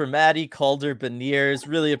Lonnie for Maddie Calder Beniers.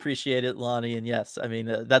 Really appreciate it, Lonnie. And yes, I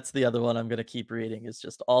mean, that's the other one I'm going to keep reading is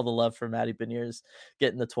just all the love for Maddie Beniers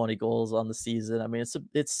getting the 20 goals on the season. I mean,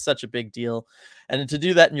 it's such a big deal. And to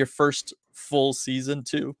do that in your first full season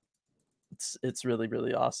too, it's really,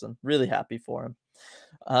 really awesome. Really happy for him.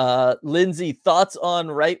 Lindsay, thoughts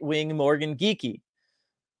on right wing Morgan Geeky?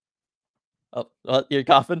 Oh, you're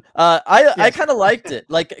coughing. I kind of liked it,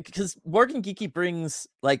 because Morgan Geeky brings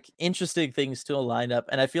interesting things to a lineup,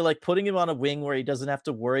 and I feel like putting him on a wing where he doesn't have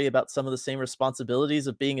to worry about some of the same responsibilities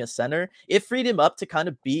of being a center, it freed him up to kind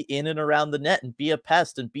of be in and around the net and be a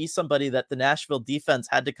pest and be somebody that the Nashville defense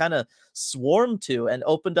had to kind of swarm to, and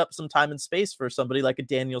opened up some time and space for somebody like a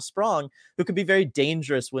Daniel Sprong who could be very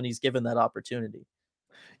dangerous when he's given that opportunity.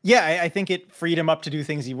 Yeah, I think it freed him up to do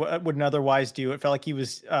things he wouldn't otherwise do. It felt like he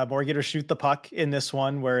was more get or shoot the puck in this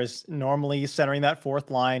one, whereas normally centering that fourth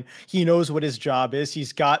line, he knows what his job is.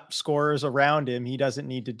 He's got scorers around him. He doesn't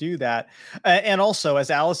need to do that. And also, as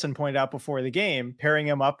Allison pointed out before the game, pairing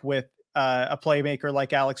him up with a playmaker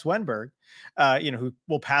like Alex Wenberg, who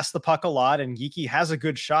will pass the puck a lot, and Geeky has a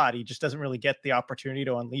good shot. He just doesn't really get the opportunity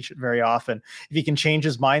to unleash it very often. If he can change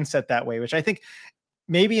his mindset that way, which I think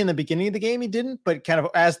maybe in the beginning of the game he didn't, but kind of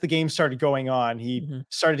as the game started going on, he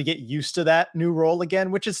started to get used to that new role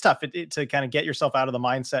again, which is tough to kind of get yourself out of the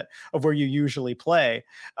mindset of where you usually play.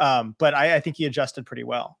 But I think he adjusted pretty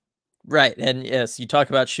well. Right. And yes, you talk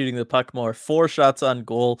about shooting the puck more. 4 shots on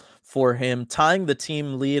goal for him, tying the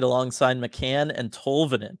team lead alongside McCann and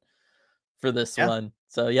Tolvanen for this one.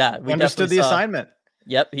 So yeah, we understood the assignment.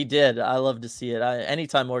 Yep, he did. I love to see it.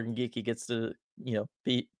 Anytime Morgan Geeky gets to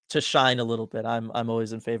be to shine a little bit. I'm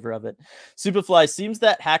always in favor of it. Superfly, seems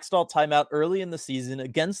that Hackstall timeout early in the season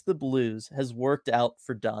against the Blues has worked out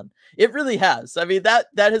for Dunn. It really has. I mean, that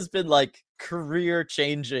has been like career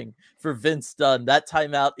changing for Vince Dunn. That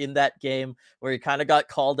timeout in that game where he kind of got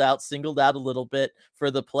called out, singled out a little bit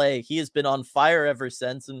for the play. He has been on fire ever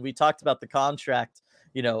since. And we talked about the contract.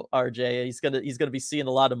 RJ, he's gonna be seeing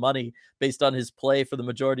a lot of money based on his play for the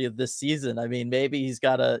majority of this season. I mean, maybe he's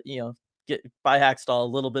got to get buy Hackstall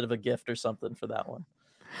a little bit of a gift or something for that one.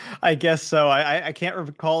 I guess so. I can't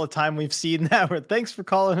recall a time we've seen that where thanks for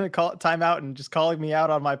calling a timeout and just calling me out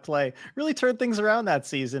on my play. Really turned things around that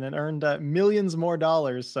season and earned millions more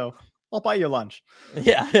dollars. So I'll buy you lunch.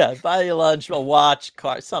 Yeah. Buy you lunch, a watch,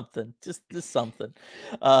 car, something. Just something.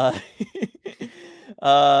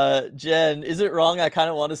 Uh, Jen, is it wrong? I kind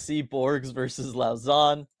of want to see Borgs versus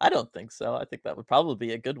Lauzon. I don't think so. I think that would probably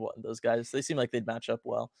be a good one. Those guys, they seem like they'd match up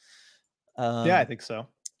well. Yeah, I think so.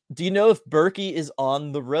 Do you know if Berkey is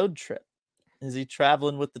on the road trip? Is he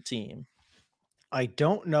traveling with the team? I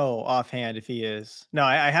don't know offhand if he is. No,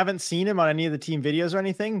 I haven't seen him on any of the team videos or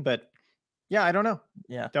anything, but yeah, I don't know.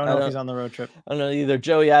 Yeah. Don't know if he's on the road trip. I don't know either.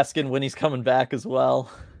 Joey asking when he's coming back as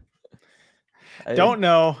well. Don't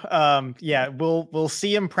know. Yeah, we'll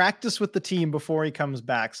see him practice with the team before he comes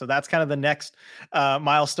back. So that's kind of the next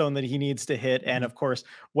milestone that he needs to hit. And of course,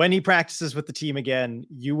 when he practices with the team again,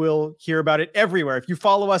 you will hear about it everywhere. If you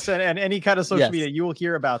follow us on any kind of social media, you will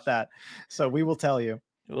hear about that. So we will tell you.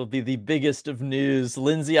 It will be the biggest of news.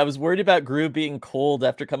 Lindsay, I was worried about Grew being cold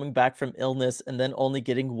after coming back from illness and then only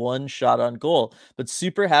getting one shot on goal, but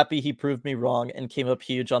super happy he proved me wrong and came up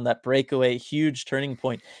huge on that breakaway, huge turning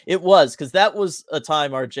point. It was, because that was a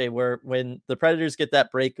time, RJ, where when the Predators get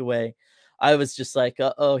that breakaway, I was just like,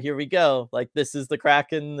 oh, here we go. Like, this is the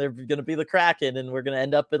Kraken. They're going to be the Kraken, and we're going to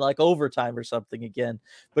end up in like overtime or something again.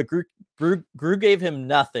 But Grew gave him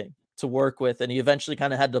nothing to work with, and he eventually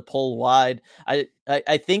kind of had to pull wide.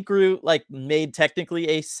 I think Grew like made technically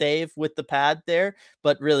a save with the pad there,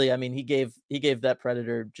 but really, I mean, he gave that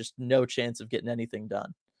Predator just no chance of getting anything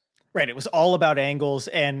done. Right. It was all about angles,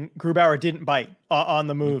 and Grubauer didn't bite on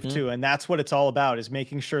the move too. And that's what it's all about, is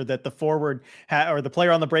making sure that the forward or the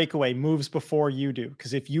player on the breakaway moves before you do.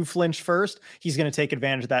 Because if you flinch first, he's going to take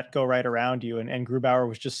advantage of that, go right around you. And Grubauer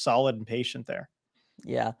was just solid and patient there.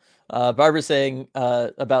 Yeah. Barbara saying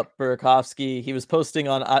about Burakovsky, he was posting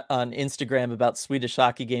on Instagram about Swedish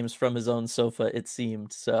hockey games from his own sofa, it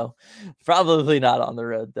seemed. So probably not on the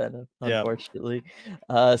road then, unfortunately. Yep.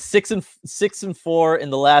 6-4 in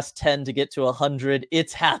the last 10 to get to 100.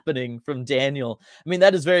 It's happening from Daniel. I mean,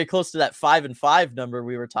 that is very close to that 5-5 number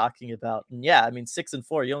we were talking about. And yeah, I mean,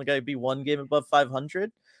 6-4, you only got to be one game above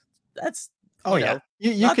 500. That's,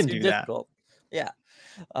 you can do difficult. That. Yeah.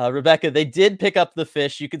 Rebecca, they did pick up the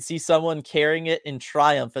fish. You could see someone carrying it in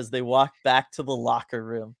triumph as they walked back to the locker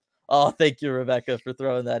room. Oh, thank you, Rebecca, for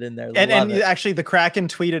throwing that in there. And actually, the Kraken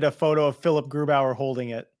tweeted a photo of Philip Grubauer holding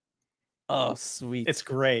it. Oh, sweet. It's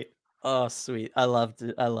great. Oh, sweet. I loved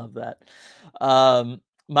it. I love that.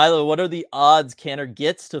 Milo, what are the odds Canner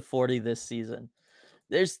gets to 40 this season?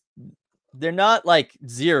 They're not like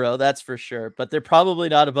 0, that's for sure, but they're probably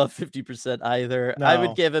not above 50% either. No. I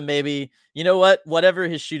would give him maybe, whatever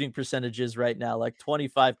his shooting percentage is right now, like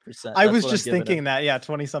 25%. I was just thinking that,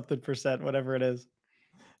 20 something percent, whatever it is.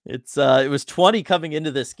 It was 20 coming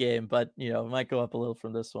into this game, but it might go up a little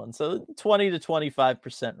from this one. So 20 to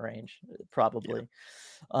 25% range, probably.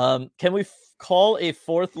 Yeah. Can we call a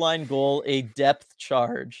fourth line goal a depth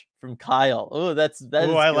charge from Kyle? Oh, that is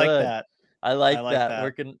I like that. I like that.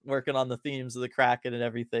 Working on the themes of the Kraken and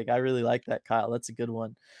everything. I really like that, Kyle. That's a good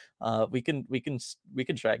one. We can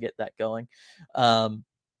try to get that going.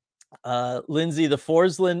 Lindsay, the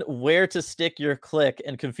Forsland where to stick your click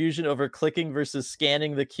and confusion over clicking versus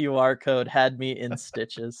scanning the QR code had me in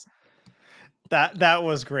stitches. That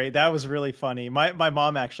was great. That was really funny. My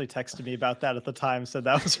mom actually texted me about that at the time, said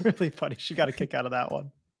that was really funny. She got a kick out of that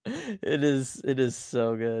one. It is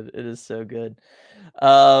so good. It is so good.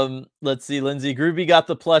 Let's see, Lindsay. Groovy got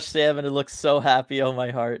the plush Sam and it looks so happy. Oh, my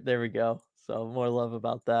heart. There we go. So more love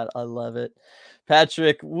about that. I love it.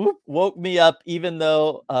 Patrick woke me up, even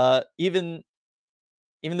though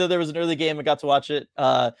even though there was an early game, I got to watch it.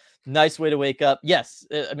 Nice way to wake up. Yes,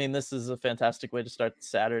 I mean, this is a fantastic way to start the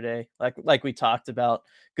Saturday. Like we talked about.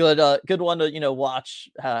 Good one to watch.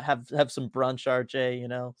 Have some brunch,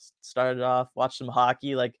 RJ. Start it off. Watch some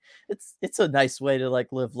hockey. Like it's a nice way to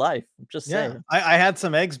live life. I'm just saying. I had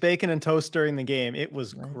some eggs, bacon, and toast during the game. It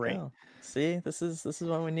was great. See, this is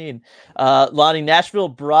what we need. Lonnie, Nashville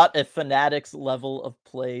brought a Fanatics level of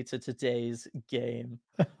play to today's game.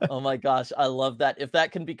 Oh my gosh, I love that. If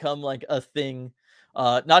that can become like a thing,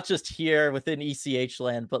 not just here within ECH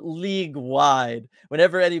land, but league wide.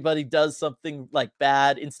 Whenever anybody does something like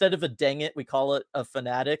bad, instead of a dang it, we call it a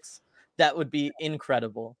Fanatics. That would be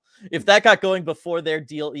incredible. If that got going before their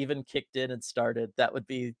deal even kicked in and started, that would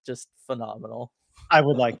be just phenomenal. I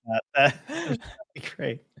would like that. That'd be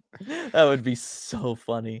great. That would be so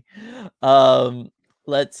funny.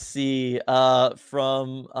 Let's see.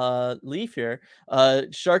 From Leaf here.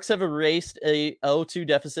 Sharks have erased a 0-2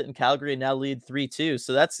 deficit in Calgary and now lead 3-2.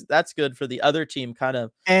 So that's good for the other team kind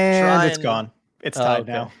of And it's trying to. gone. It's Oh, tied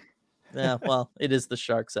okay. now. Yeah, well, it is the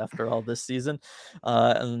Sharks after all this season.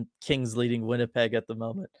 And Kings leading Winnipeg at the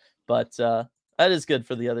moment. But that is good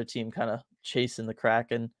for the other team kind of chasing the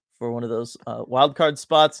Kraken for one of those wild card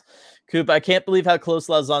spots. Coop, I can't believe how close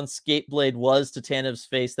Lauzon's skate blade was to Tanev's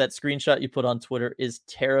face. That screenshot you put on Twitter is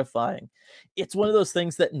terrifying. It's one of those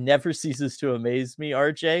things that never ceases to amaze me,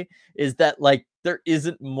 RJ, is that like there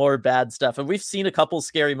isn't more bad stuff. And we've seen a couple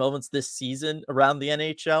scary moments this season around the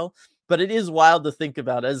NHL, but it is wild to think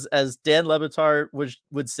about. As Dan Lebatard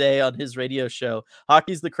would say on his radio show,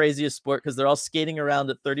 hockey's the craziest sport because they're all skating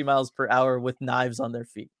around at 30 miles per hour with knives on their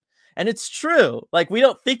feet. And it's true. Like, we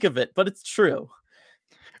don't think of it, but it's true.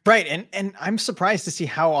 Right, and I'm surprised to see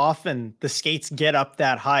how often the skates get up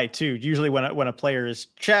that high too. Usually when a player is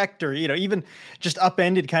checked or even just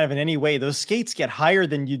upended kind of in any way, those skates get higher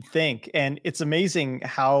than you'd think. And it's amazing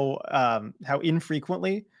how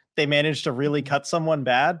infrequently they manage to really cut someone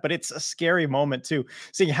bad. But it's a scary moment too,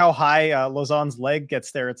 seeing how high Lauzon's leg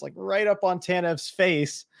gets there. It's like right up on Tanev's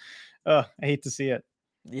face. I hate to see it.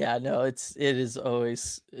 Yeah, no, it's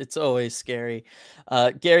always scary.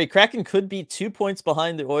 Gary, Kraken could be 2 points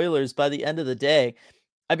behind the Oilers by the end of the day.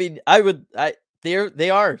 I mean, they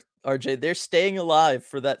are, RJ. They're staying alive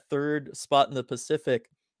for that third spot in the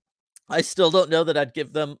Pacific. I still don't know that I'd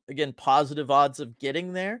give them, again, positive odds of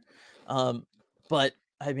getting there. But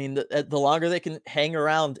I mean, the longer they can hang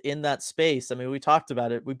around in that space, I mean, we talked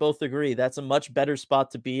about it. We both agree that's a much better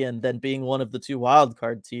spot to be in than being one of the 2 wild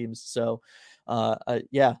card teams. So,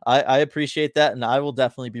 yeah, I appreciate that, and I will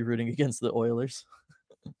definitely be rooting against the Oilers.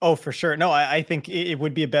 Oh, for sure. No, I think it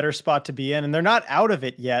would be a better spot to be in, and they're not out of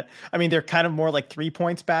it yet. I mean, they're kind of more like 3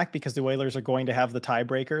 points back because the Oilers are going to have the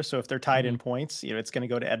tiebreaker. So if they're tied in Mhm. points, it's going to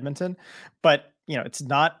go to Edmonton. But it's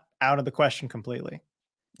not out of the question completely.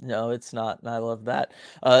 No, it's not, and I love that.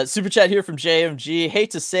 Super chat here from JMG.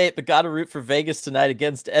 Hate to say it, but gotta root for Vegas tonight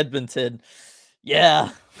against Edmonton. Yeah,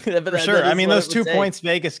 but For that sure. I is mean, what those it would 2 take. points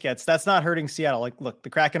Vegas gets, that's not hurting Seattle. Like, look, the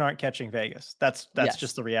Kraken aren't catching Vegas. That's just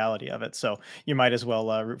Yes. the reality of it. So you might as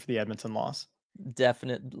well root for the Edmonton loss.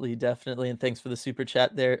 Definitely, definitely. And thanks for the super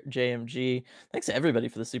chat there, JMG. Thanks to everybody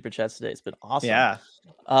for the super chats today. It's been awesome. Yeah.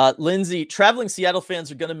 Lindsay, traveling Seattle fans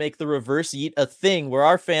are going to make the reverse yeet a thing where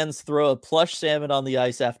our fans throw a plush salmon on the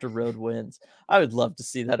ice after road wins. I would love to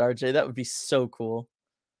see that, RJ. That would be so cool.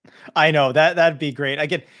 I know that'd be great.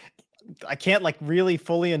 I can't like really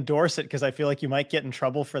fully endorse it because I feel like you might get in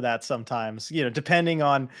trouble for that sometimes, depending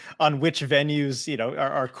on which venues,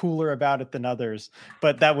 are cooler about it than others.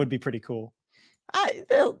 But that would be pretty cool.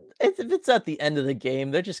 If it's at the end of the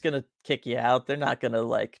game, they're just gonna kick you out. They're not gonna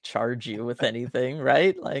like charge you with anything,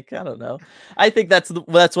 right? Like, I don't know. I think that's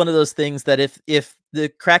one of those things that if the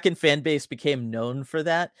Kraken fan base became known for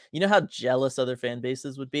that, you know how jealous other fan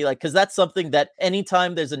bases would be, like, because that's something that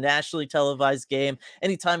anytime there's a nationally televised game,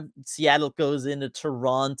 anytime Seattle goes into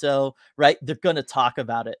Toronto, right, they're gonna talk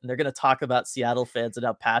about it and they're gonna talk about Seattle fans and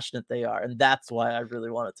how passionate they are, and that's why I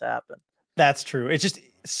really want it to happen. That's true. It's just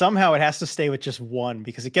somehow it has to stay with just one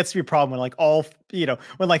because it gets to be a problem when like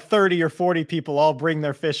when like 30 or 40 people all bring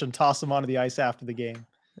their fish and toss them onto the ice after the game.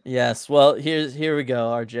 Yes, well, here we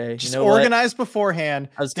go, RJ. You Just know what? organize beforehand,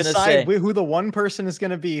 I was gonna decide say, who the one person is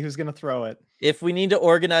going to be who's going to throw it. if we need to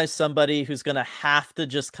organize somebody who's going to have to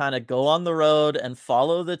just kind of go on the road and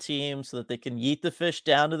follow the team so that they can yeet the fish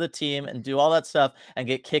down to the team and do all that stuff and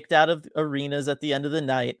get kicked out of arenas at the end of the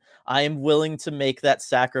night, I am willing to make that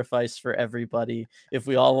sacrifice for everybody. If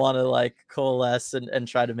we all want to like coalesce and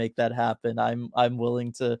try to make that happen, I'm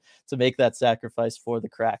willing to make that sacrifice for the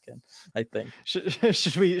Kraken, I think.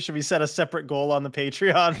 Should we set a separate goal on the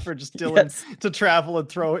Patreon for just Dylan Yes. to travel and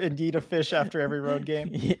throw and eat a fish after every road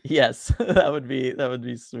game? Yes, that would be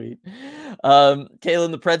sweet.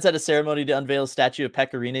 Kalen, the Preds had a ceremony to unveil a statue of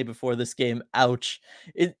Pecorine before this game. Ouch.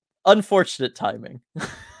 Unfortunate timing.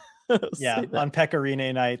 Yeah, on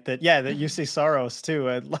Pecorine night that UC Saros too.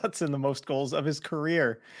 Lutz in the most goals of his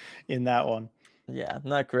career in that one. Yeah,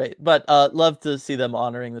 not great, but love to see them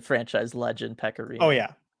honoring the franchise legend Oh Pecorino.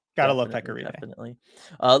 yeah, gotta love Pecorino. Definitely.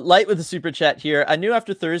 Light with the super chat here. I knew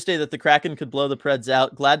after Thursday that the Kraken could blow the Preds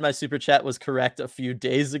out. Glad my super chat was correct a few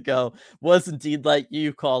days ago. Was indeed like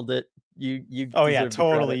you called it. You Oh yeah, deserve the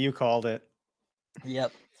totally. credit. You called it.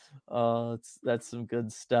 Yep. That's some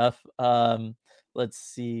good stuff. Let's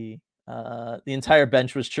see. The entire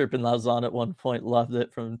bench was chirping Lauzon at one point. Loved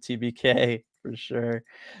it from TBK for sure.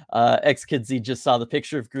 X Kid Z just saw the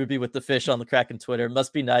picture of Groovy with the fish on the Kraken Twitter.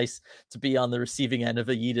 Must be nice to be on the receiving end of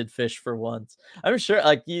a yeeted fish for once. I'm sure,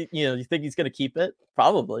 like you think he's gonna keep it?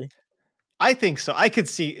 Probably. I think so. I could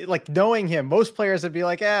see, like, knowing him, most players would be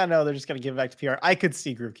like, no, they're just gonna give it back to PR. I could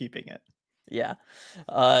see Groove keeping it. Yeah.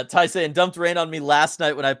 Ty saying dumped rain on me last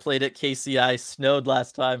night when I played at KCI. Snowed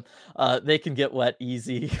last time. They can get wet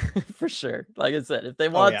easy for sure. Like I said, if they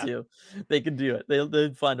want to, they can do it.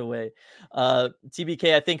 They'll find a way.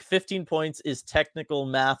 TBK, I think 15 points is technical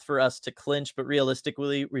math for us to clinch, but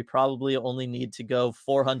realistically, we probably only need to go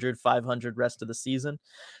 400, 500 rest of the season.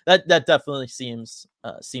 That definitely seems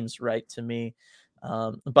right to me.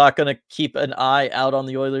 I'm not going to keep an eye out on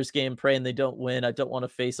the Oilers game, praying they don't win. I don't want to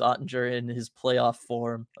face Ottinger in his playoff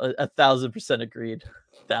form. 1,000% agreed.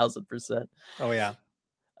 1,000%. Oh, yeah.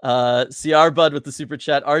 CR Bud with the super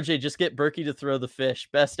chat. RJ, just get Berkey to throw the fish.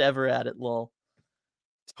 Best ever at it, lol.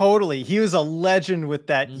 Totally. He was a legend with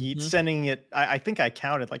that yeet, sending it. I think I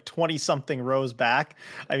counted like 20 something rows back.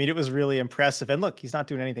 I mean, it was really impressive. And look, he's not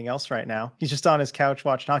doing anything else right now. He's just on his couch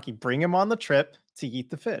watching hockey. Bring him on the trip to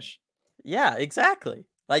eat the fish. Yeah, exactly.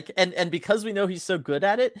 Like, and because we know he's so good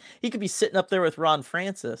at it, he could be sitting up there with Ron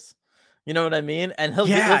Francis. You know what I mean? And he'll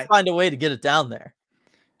find a way to get it down there.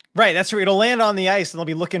 Right. That's right. It'll land on the ice and they'll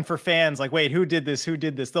be looking for fans like, wait, who did this? Who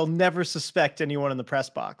did this? They'll never suspect anyone in the press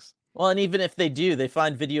box. Well, and even if they do, they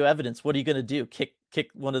find video evidence. What are you going to do? Kick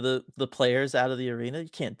one of the players out of the arena? You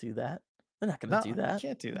can't do that. They're not going to do that. You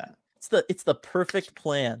can't do that. It's the perfect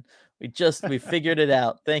plan. We figured it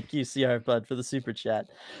out. Thank you, CR Bud, for the super chat.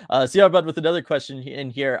 CR Bud with another question in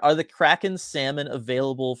here. Are the Kraken salmon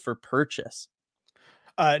available for purchase?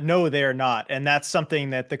 No, they are not. And that's something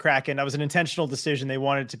that the Kraken, that was an intentional decision. They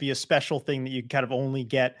wanted it to be a special thing that you kind of only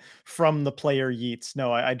get from the player yeets.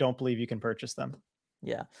 No, I don't believe you can purchase them.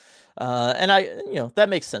 Yeah. And that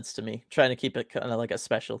makes sense to me, trying to keep it kind of like a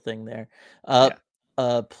special thing there.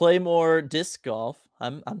 Play more disc golf.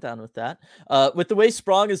 I'm down with that. With the way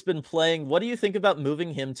Sprong has been playing, what do you think about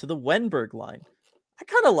moving him to the Wenberg line? I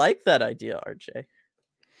kind of like that idea, RJ.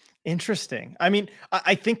 Interesting. I mean,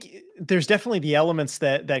 I think there's definitely the elements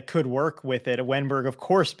that could work with it. Wenberg, of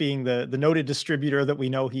course, being the noted distributor that we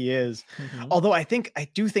know he is. Although I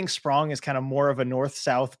do think Sprong is kind of more of a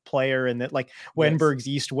north-south player, and that like Wenberg's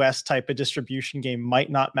east-west type of distribution game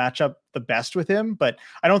might not match up the best with him. But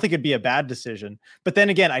I don't think it'd be a bad decision. But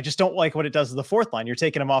then again, I just don't like what it does to the fourth line. You're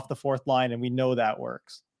taking him off the fourth line, and we know that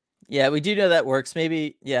works. Yeah, we do know that works.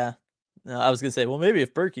 Maybe, yeah. No, I was gonna say, well, maybe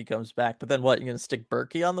if Berkey comes back, but then what? You're gonna stick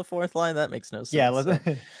Berkey on the fourth line? That makes no sense.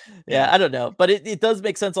 Yeah, I don't know, but it does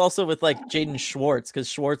make sense also with like Jaden Schwartz, because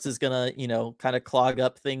Schwartz is gonna kind of clog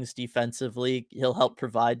up things defensively. He'll help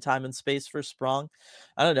provide time and space for Sprong.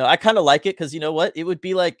 I don't know. I kind of like it because you know what? It would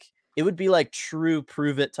be like true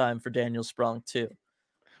prove it time for Daniel Sprong too.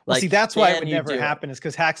 Well, see, that's why it would never happen, is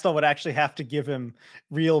because Hackstall would actually have to give him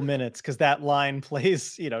real minutes, because that line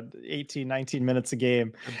plays, 18, 19 minutes a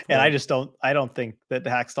game. And I don't think that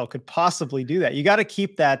Hackstall could possibly do that. You got to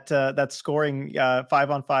keep that scoring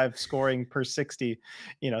 5-on-5 scoring per 60,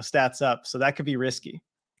 stats up. So that could be risky.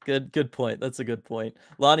 Good point. That's a good point.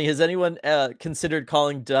 Lonnie, has anyone considered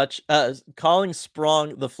calling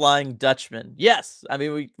Sprong the Flying Dutchman? Yes. I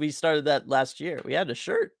mean, we started that last year. We had a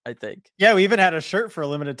shirt, I think. Yeah, we even had a shirt for a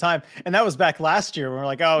limited time. And that was back last year when we're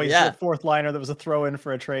like, oh, he's a fourth liner that was a throw in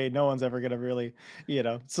for a trade. No one's ever going to really,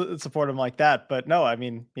 support him like that. But no, I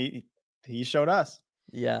mean, he showed us.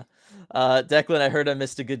 Yeah. Declan, I heard I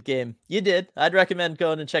missed a good game. You did. I'd recommend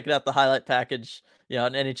going and checking out the highlight package,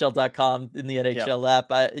 on NHL.com in the NHL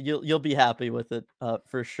app. You'll be happy with it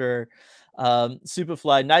for sure.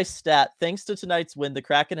 Superfly, nice stat. Thanks to tonight's win, the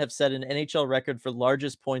Kraken have set an NHL record for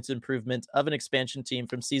largest points improvement of an expansion team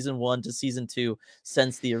from season 1 to season 2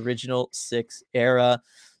 since the original 6 era.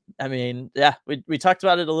 I mean, yeah, we talked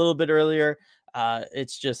about it a little bit earlier.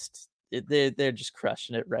 It's just they're just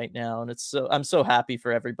crushing it right now, and I'm so happy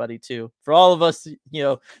for everybody too, for all of us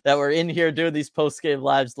that were in here doing these post-game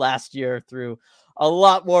lives last year through a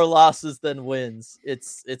lot more losses than wins.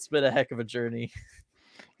 It's been a heck of a journey.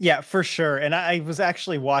 Yeah, for sure. And I was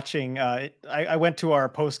actually watching, I went to our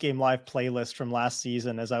post-game live playlist from last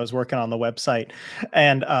season as I was working on the website.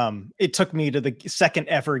 And it took me to the second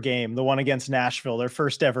ever game, the one against Nashville, their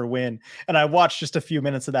first ever win. And I watched just a few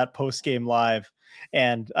minutes of that post-game live.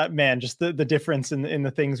 And man, just the difference in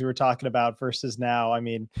the things we were talking about versus now. I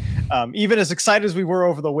mean, even as excited as we were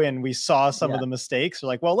over the win, we saw some of Yeah. the mistakes. We're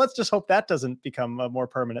like, well, let's just hope that doesn't become a more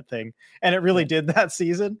permanent thing. And it really Yeah. did that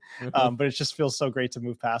season. Mhm. But it just feels so great to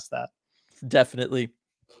move past that. Definitely.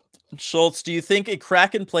 Schultz, do you think a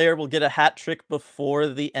Kraken player will get a hat trick before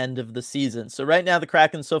the end of the season? So right now, the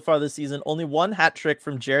Kraken so far this season, only one hat trick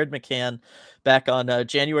from Jared McCann back on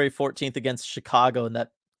January 14th against Chicago in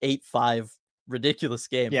that 8-5 ridiculous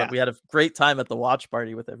game. But Yeah. we had a great time at the watch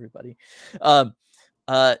party with everybody. Um,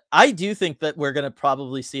 I do think that we're gonna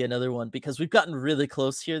probably see another one because we've gotten really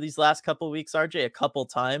close here these last couple of weeks, RJ, a couple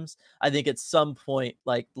times. I think at some point,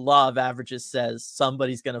 like law of averages says,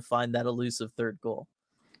 somebody's gonna find that elusive third goal.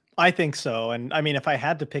 I think so. And I mean, if I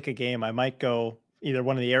had to pick a game, I might go either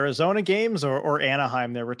one of the Arizona games or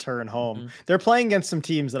Anaheim, their return home. Mhm. They're playing against some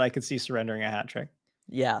teams that I could see surrendering a hat trick.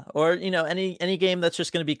 Yeah, or any game that's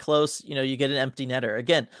just going to be close, you get an empty netter.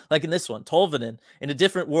 Again, like in this one, Tolvanen in a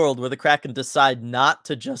different world where the Kraken decide not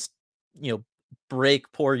to just,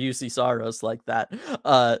 break poor UC Saros like that.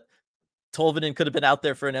 Tolvanen could have been out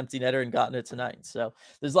there for an empty netter and gotten it tonight. So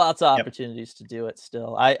there's lots of Yep. opportunities to do it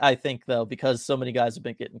still. I think though, because so many guys have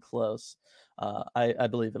been getting close, I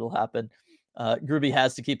believe it'll happen. Gruby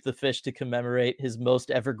has to keep the fish to commemorate his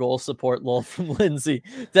most ever goal support lol from Lindsay.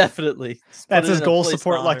 Definitely. Just put That's it his in a goal place of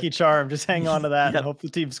support honor. lucky charm. Just hang on to that and Yep. hope the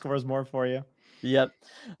team scores more for you. Yep.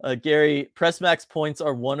 Gary, press max points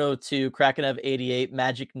are 102. Kraken have 88.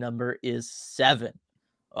 Magic number is 7.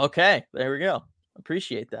 Okay, there we go.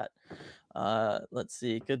 Appreciate that. Let's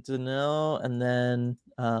see. Good to know. And then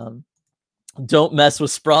don't mess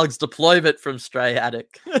with Sprague's deployment from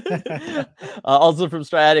Striatic. Also from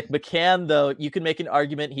Striatic. McCann, though, you can make an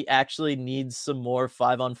argument he actually needs some more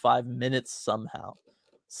 5-on-5 minutes somehow.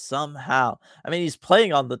 Somehow. I mean, he's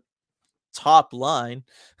playing on the top line.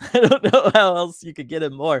 I don't know how else you could get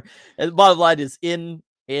him more. And the bottom line is in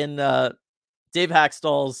Dave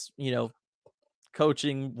Hackstall's,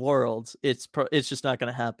 coaching world, it's just not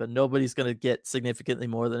going to happen. Nobody's going to get significantly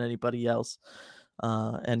more than anybody else.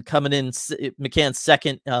 And coming in, McCann's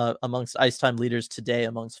second amongst ice time leaders today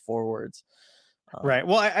amongst forwards. Right.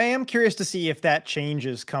 Well, I am curious to see if that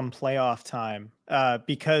changes come playoff time,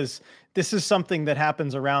 because this is something that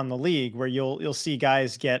happens around the league where you'll see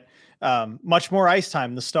guys get much more ice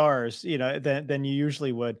time, the stars, than you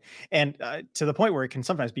usually would, and to the point where it can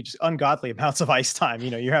sometimes be just ungodly amounts of ice time.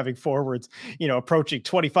 You're having forwards, approaching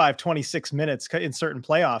 25, 26 minutes in certain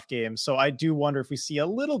playoff games. So I do wonder if we see a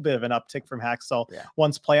little bit of an uptick from Haxtell Yeah.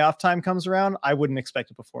 once playoff time comes around. I wouldn't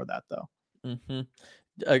expect it before that, though. Mm-hmm.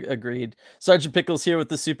 Agreed. Sergeant Pickles here with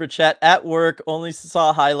the super chat. At work, only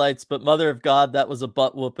saw highlights, but mother of God, that was a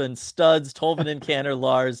butt whooping. Studs, Tolvanen, Canner,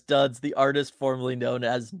 Lars, Duds, the artist formerly known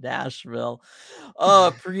as Nashville. Oh,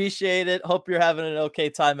 appreciate it. Hope you're having an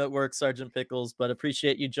okay time at work, Sergeant Pickles, but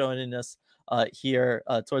appreciate you joining us here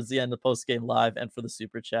towards the end of post game live and for the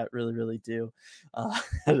super chat. Really, really do.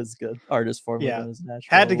 That is good. Artist formerly Yeah. known as Had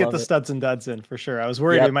Nashville. to get Love the it. studs and duds in for sure. I was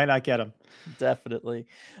worried we Yep. might not get them. Definitely.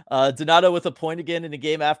 Donato with a point again in a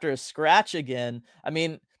game after a scratch again. I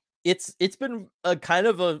mean, it's been a kind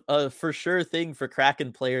of a for sure thing for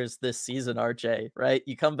Kraken players this season, RJ, right?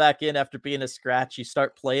 You come back in after being a scratch, you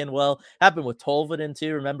start playing well. Happened with Tolvanen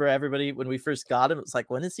too. Remember everybody when we first got him, it was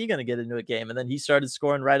like, when is he going to get into a game? And then he started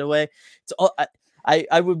scoring right away. It's all,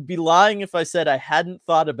 I would be lying if I said I hadn't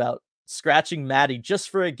thought about scratching Maddie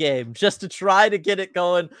just for a game, just to try to get it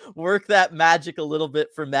going, work that magic a little bit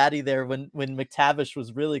for Maddie there when McTavish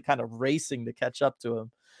was really kind of racing to catch up to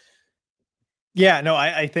him. Yeah, no,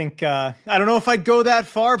 I think I don't know if I'd go that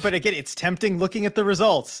far, but again, it's tempting looking at the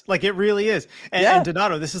results. Like it really is. And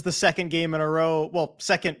Donato, this is the second game in a row. Well,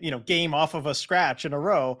 second, game off of a scratch in a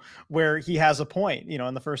row where he has a point,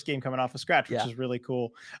 in the first game coming off a scratch, which is really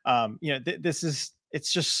cool.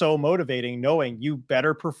 It's just so motivating knowing you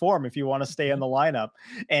better perform if you want to stay in the lineup.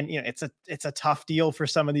 And it's a tough deal for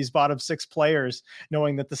some of these bottom six players,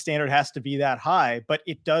 knowing that the standard has to be that high, but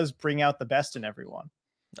it does bring out the best in everyone.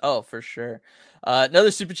 Oh, for sure. Another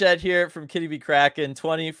super chat here from Kitty B Kraken,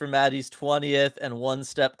 20 for Maddie's 20th and one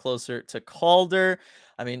step closer to Calder.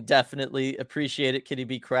 I mean, definitely appreciate it, Kitty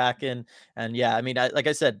B Kraken. And yeah, I mean, like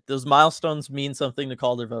I said, those milestones mean something to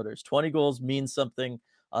Calder voters. 20 goals means something,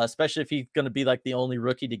 especially if he's going to be like the only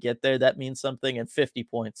rookie to get there. That means something. And 50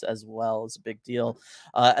 points as well is a big deal.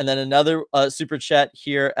 And then another super chat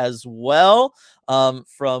here as well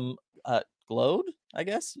from Glode. I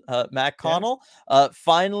guess. Matt Yeah. Connell.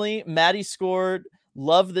 Finally, Maddie scored.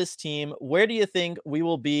 Love this team. Where do you think we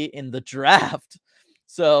will be in the draft?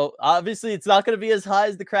 So obviously, it's not going to be as high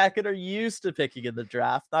as the Kraken are used to picking in the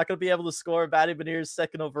draft. Not going to be able to score. Matty Beniers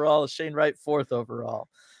second overall, Shane Wright fourth overall.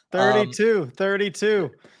 Um,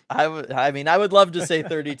 32. I would love to say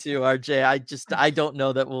 32, RJ. I don't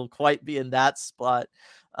know that we'll quite be in that spot.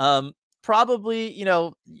 Probably,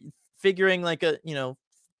 figuring like a,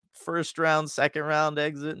 first round, second round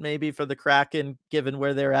exit maybe for the Kraken, given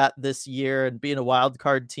where they're at this year and being a wild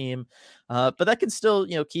card team. But that can still,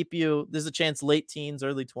 keep you, there's a chance late teens,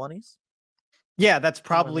 early 20s, Yeah, that's somewhere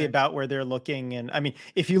in probably there. about where they're looking. And I mean,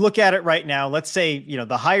 if you look at it right now, let's say,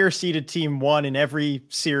 the higher seeded team won in every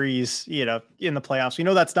series, in the playoffs. We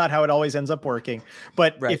know that's not how it always ends up working.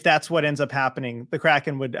 But Right. if that's what ends up happening, the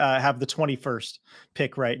Kraken would have the 21st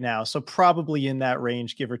pick right now. So probably in that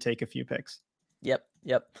range, give or take a few picks. Yep.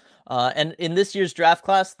 Yep. And in this year's draft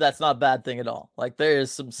class, that's not a bad thing at all. Like there is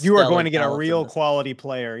some You are stellar going to get a talent in real this. quality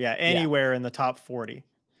player. Yeah, Yeah. anywhere in the top 40.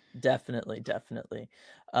 Definitely, definitely.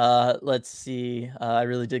 Let's see. I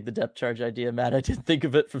really dig the depth charge idea, Matt. I didn't think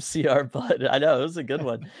of it from CR, but I know it was a good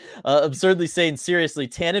one. Absurdly saying, seriously,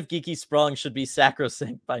 Tanev Geeky Sprong should be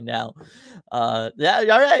sacrosanct by now. Yeah,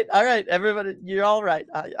 all right, everybody, you're all right.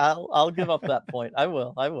 I'll give up that point. I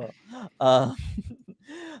will.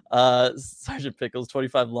 Uh, Sergeant Pickles,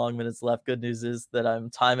 25 long minutes left. Good news is that I'm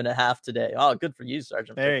time and a half today. Oh, good for you,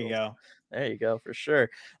 Sergeant There you Pickles. go. There you go, for sure.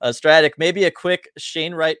 Stratic, maybe a quick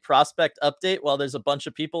Shane Wright prospect update while there's a bunch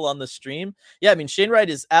of people on the stream. Yeah, I mean, Shane Wright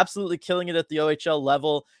is absolutely killing it at the OHL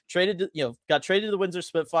level. Got traded to the Windsor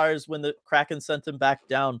Spitfires when the Kraken sent him back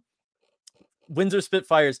down. Windsor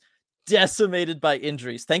Spitfires decimated by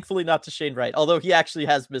injuries. Thankfully, not to Shane Wright, although he actually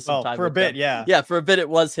has missed some Well, time for a with bit, them. yeah. Yeah, for a bit it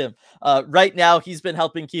was him. Right now, he's been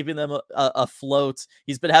helping keeping them afloat.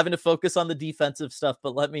 He's been having to focus on the defensive stuff,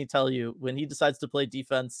 but let me tell you, when he decides to play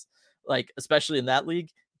defense, like especially in that league,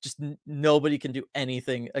 just nobody can do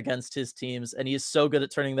anything against his teams, and he is so good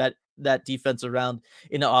at turning that defense around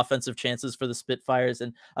into offensive chances for the Spitfires.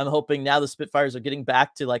 And I'm hoping now the Spitfires are getting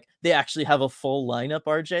back to like they actually have a full lineup.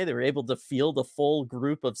 RJ, they were able to field a full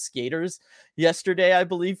group of skaters yesterday, I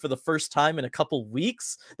believe, for the first time in a couple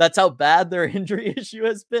weeks. That's how bad their injury issue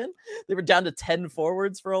has been. They were down to 10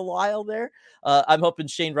 forwards for a while there. I'm hoping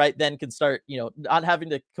Shane Wright then can start, not having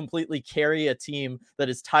to completely carry a team that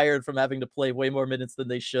is tired from having to play way more minutes than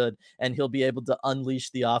they should, and he'll be able to unleash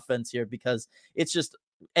the offense here, because it's just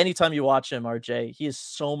anytime you watch him, RJ, he is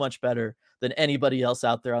so much better than anybody else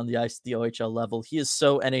out there on the ice at the OHL level. He is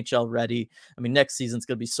so NHL ready. I mean, next season's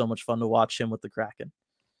going to be so much fun to watch him with the Kraken.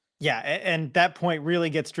 Yeah, and that point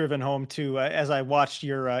really gets driven home too. As I watched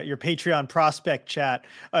your Patreon prospect chat,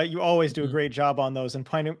 you always do a Mhm. great job on those and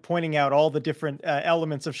pointing out all the different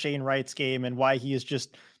elements of Shane Wright's game and why he is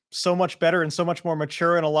just so much better and so much more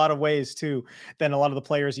mature in a lot of ways too than a lot of the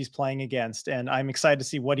players he's playing against. And I'm excited to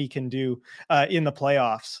see what he can do in the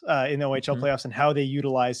playoffs, in the OHL Mhm. playoffs, and how they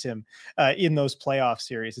utilize him in those playoff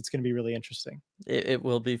series. It's going to be really interesting. It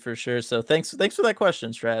will be for sure. So thanks for that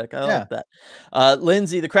question, Stratic. I Yeah. like that.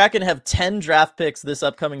 Lindsay, the Kraken have 10 draft picks this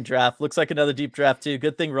upcoming draft. Looks like another deep draft too.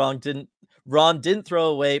 Good thing Ron didn't throw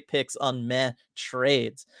away picks on meh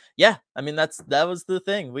trades. Yeah, I mean that was the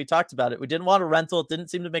thing. We talked about it. We didn't want a rental. It didn't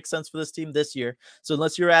seem to make sense for this team this year. So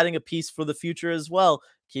unless you're adding a piece for the future as well,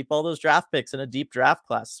 keep all those draft picks in a deep draft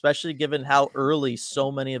class, especially given how early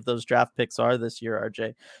so many of those draft picks are this year,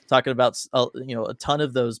 RJ. Talking about a ton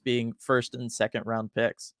of those being first and second round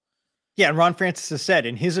picks. Yeah, and Ron Francis has said,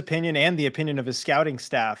 in his opinion and the opinion of his scouting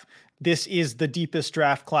staff, this is the deepest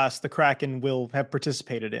draft class the Kraken will have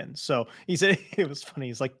participated in. So he said, it was funny.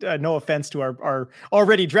 He's like, no offense to our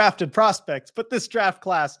already drafted prospects, but this draft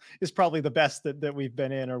class is probably the best that we've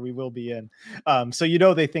been in or we will be in. So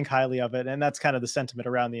they think highly of it, and that's kind of the sentiment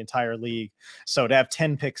around the entire league. So to have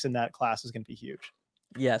 10 picks in that class is going to be huge.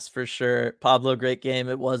 Yes, for sure. Pablo, great game.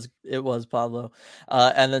 It was Pablo.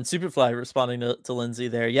 And then Superfly responding to Lindsay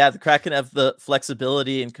there. Yeah, the Kraken have the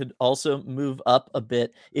flexibility and could also move up a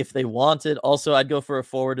bit if they wanted. Also, I'd go for a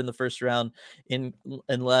forward in the first round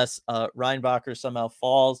unless Reinbacher somehow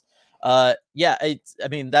falls. Yeah, I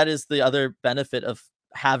mean, that is the other benefit of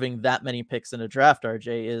having that many picks in a draft,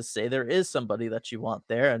 RJ, is say there is somebody that you want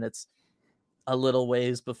there and it's a little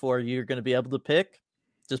ways before you're going to be able to pick.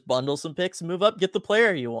 Just bundle some picks and move up, get the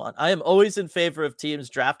player you want. I am always in favor of teams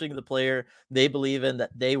drafting the player they believe in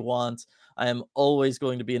that they want. I am always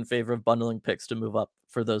going to be in favor of bundling picks to move up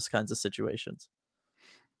for those kinds of situations.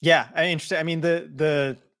 Yeah, interesting. I mean,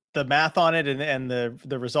 the the math on it and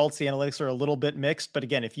the results, the analytics are a little bit mixed. But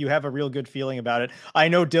again, if you have a real good feeling about it, I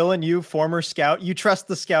know Dylan, you former scout, you trust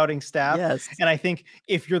the scouting staff. Yes. And I think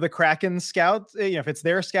if you're the Kraken scout, if it's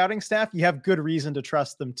their scouting staff, you have good reason to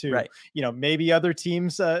trust them too. Right. Maybe other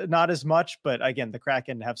teams, not as much, but again, the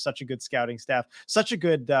Kraken have such a good scouting staff, such a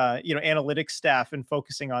good, analytics staff, and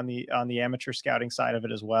focusing on the amateur scouting side of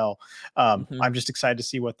it as well. I'm just excited to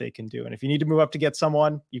see what they can do. And if you need to move up to get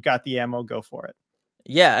someone, you got the ammo, go for it.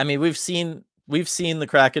 Yeah, I mean, we've seen the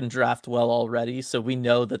Kraken draft well already, so we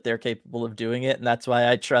know that they're capable of doing it, and that's why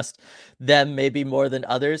I trust them maybe more than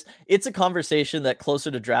others. It's a conversation that closer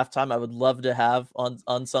to draft time I would love to have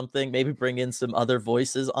on something, maybe bring in some other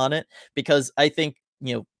voices on it, because I think,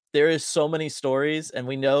 there is so many stories, and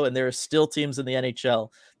we know, and there are still teams in the NHL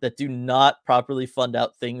that do not properly fund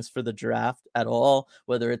out things for the draft at all,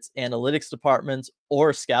 whether it's analytics departments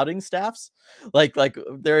or scouting staffs. Like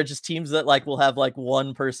there are just teams that will have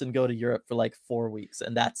one person go to Europe for 4 weeks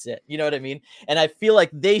and that's it. You know what I mean? And I feel like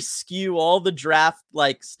they skew all the draft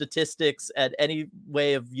statistics and any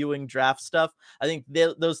way of viewing draft stuff. I think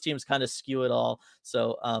those teams kind of skew it all.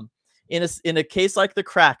 So in a case like the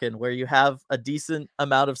Kraken, where you have a decent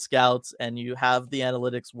amount of scouts and you have the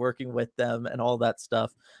analytics working with them and all that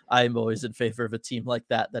stuff, I'm always in favor of a team like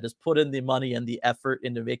that has put in the money and the effort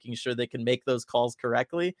into making sure they can make those calls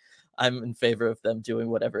correctly. I'm in favor of them doing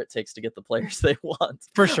whatever it takes to get the players they want.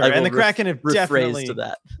 For sure. And the Kraken have definitely to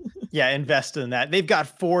that. Invested in that. They've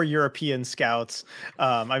got 4 European scouts.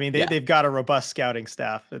 They've got a robust scouting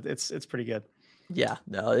staff. It's pretty good. Yeah,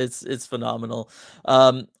 no, it's phenomenal.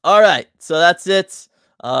 All right, so that's it.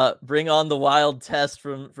 Bring on the wild test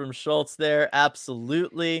from Schultz there.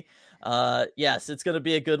 Absolutely. Yes, it's going to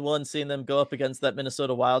be a good one seeing them go up against that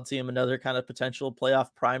Minnesota Wild team, another kind of potential playoff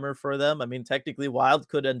primer for them. I mean, technically Wild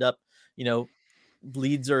could end up,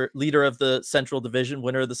 leader of the Central Division,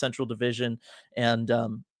 winner of the Central Division, and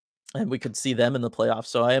we could see them in the playoffs.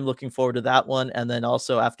 So I am looking forward to that one. And then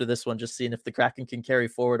also after this one, just seeing if the Kraken can carry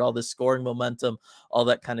forward all this scoring momentum, all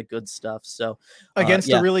that kind of good stuff. So against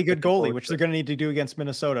a really good goalie, which they're going to need to do against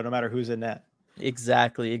Minnesota, no matter who's in net.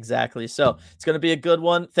 Exactly. So it's going to be a good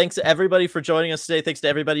one. Thanks to everybody for joining us today. Thanks to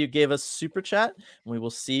everybody who gave us super chat. And we will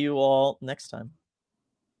see you all next time.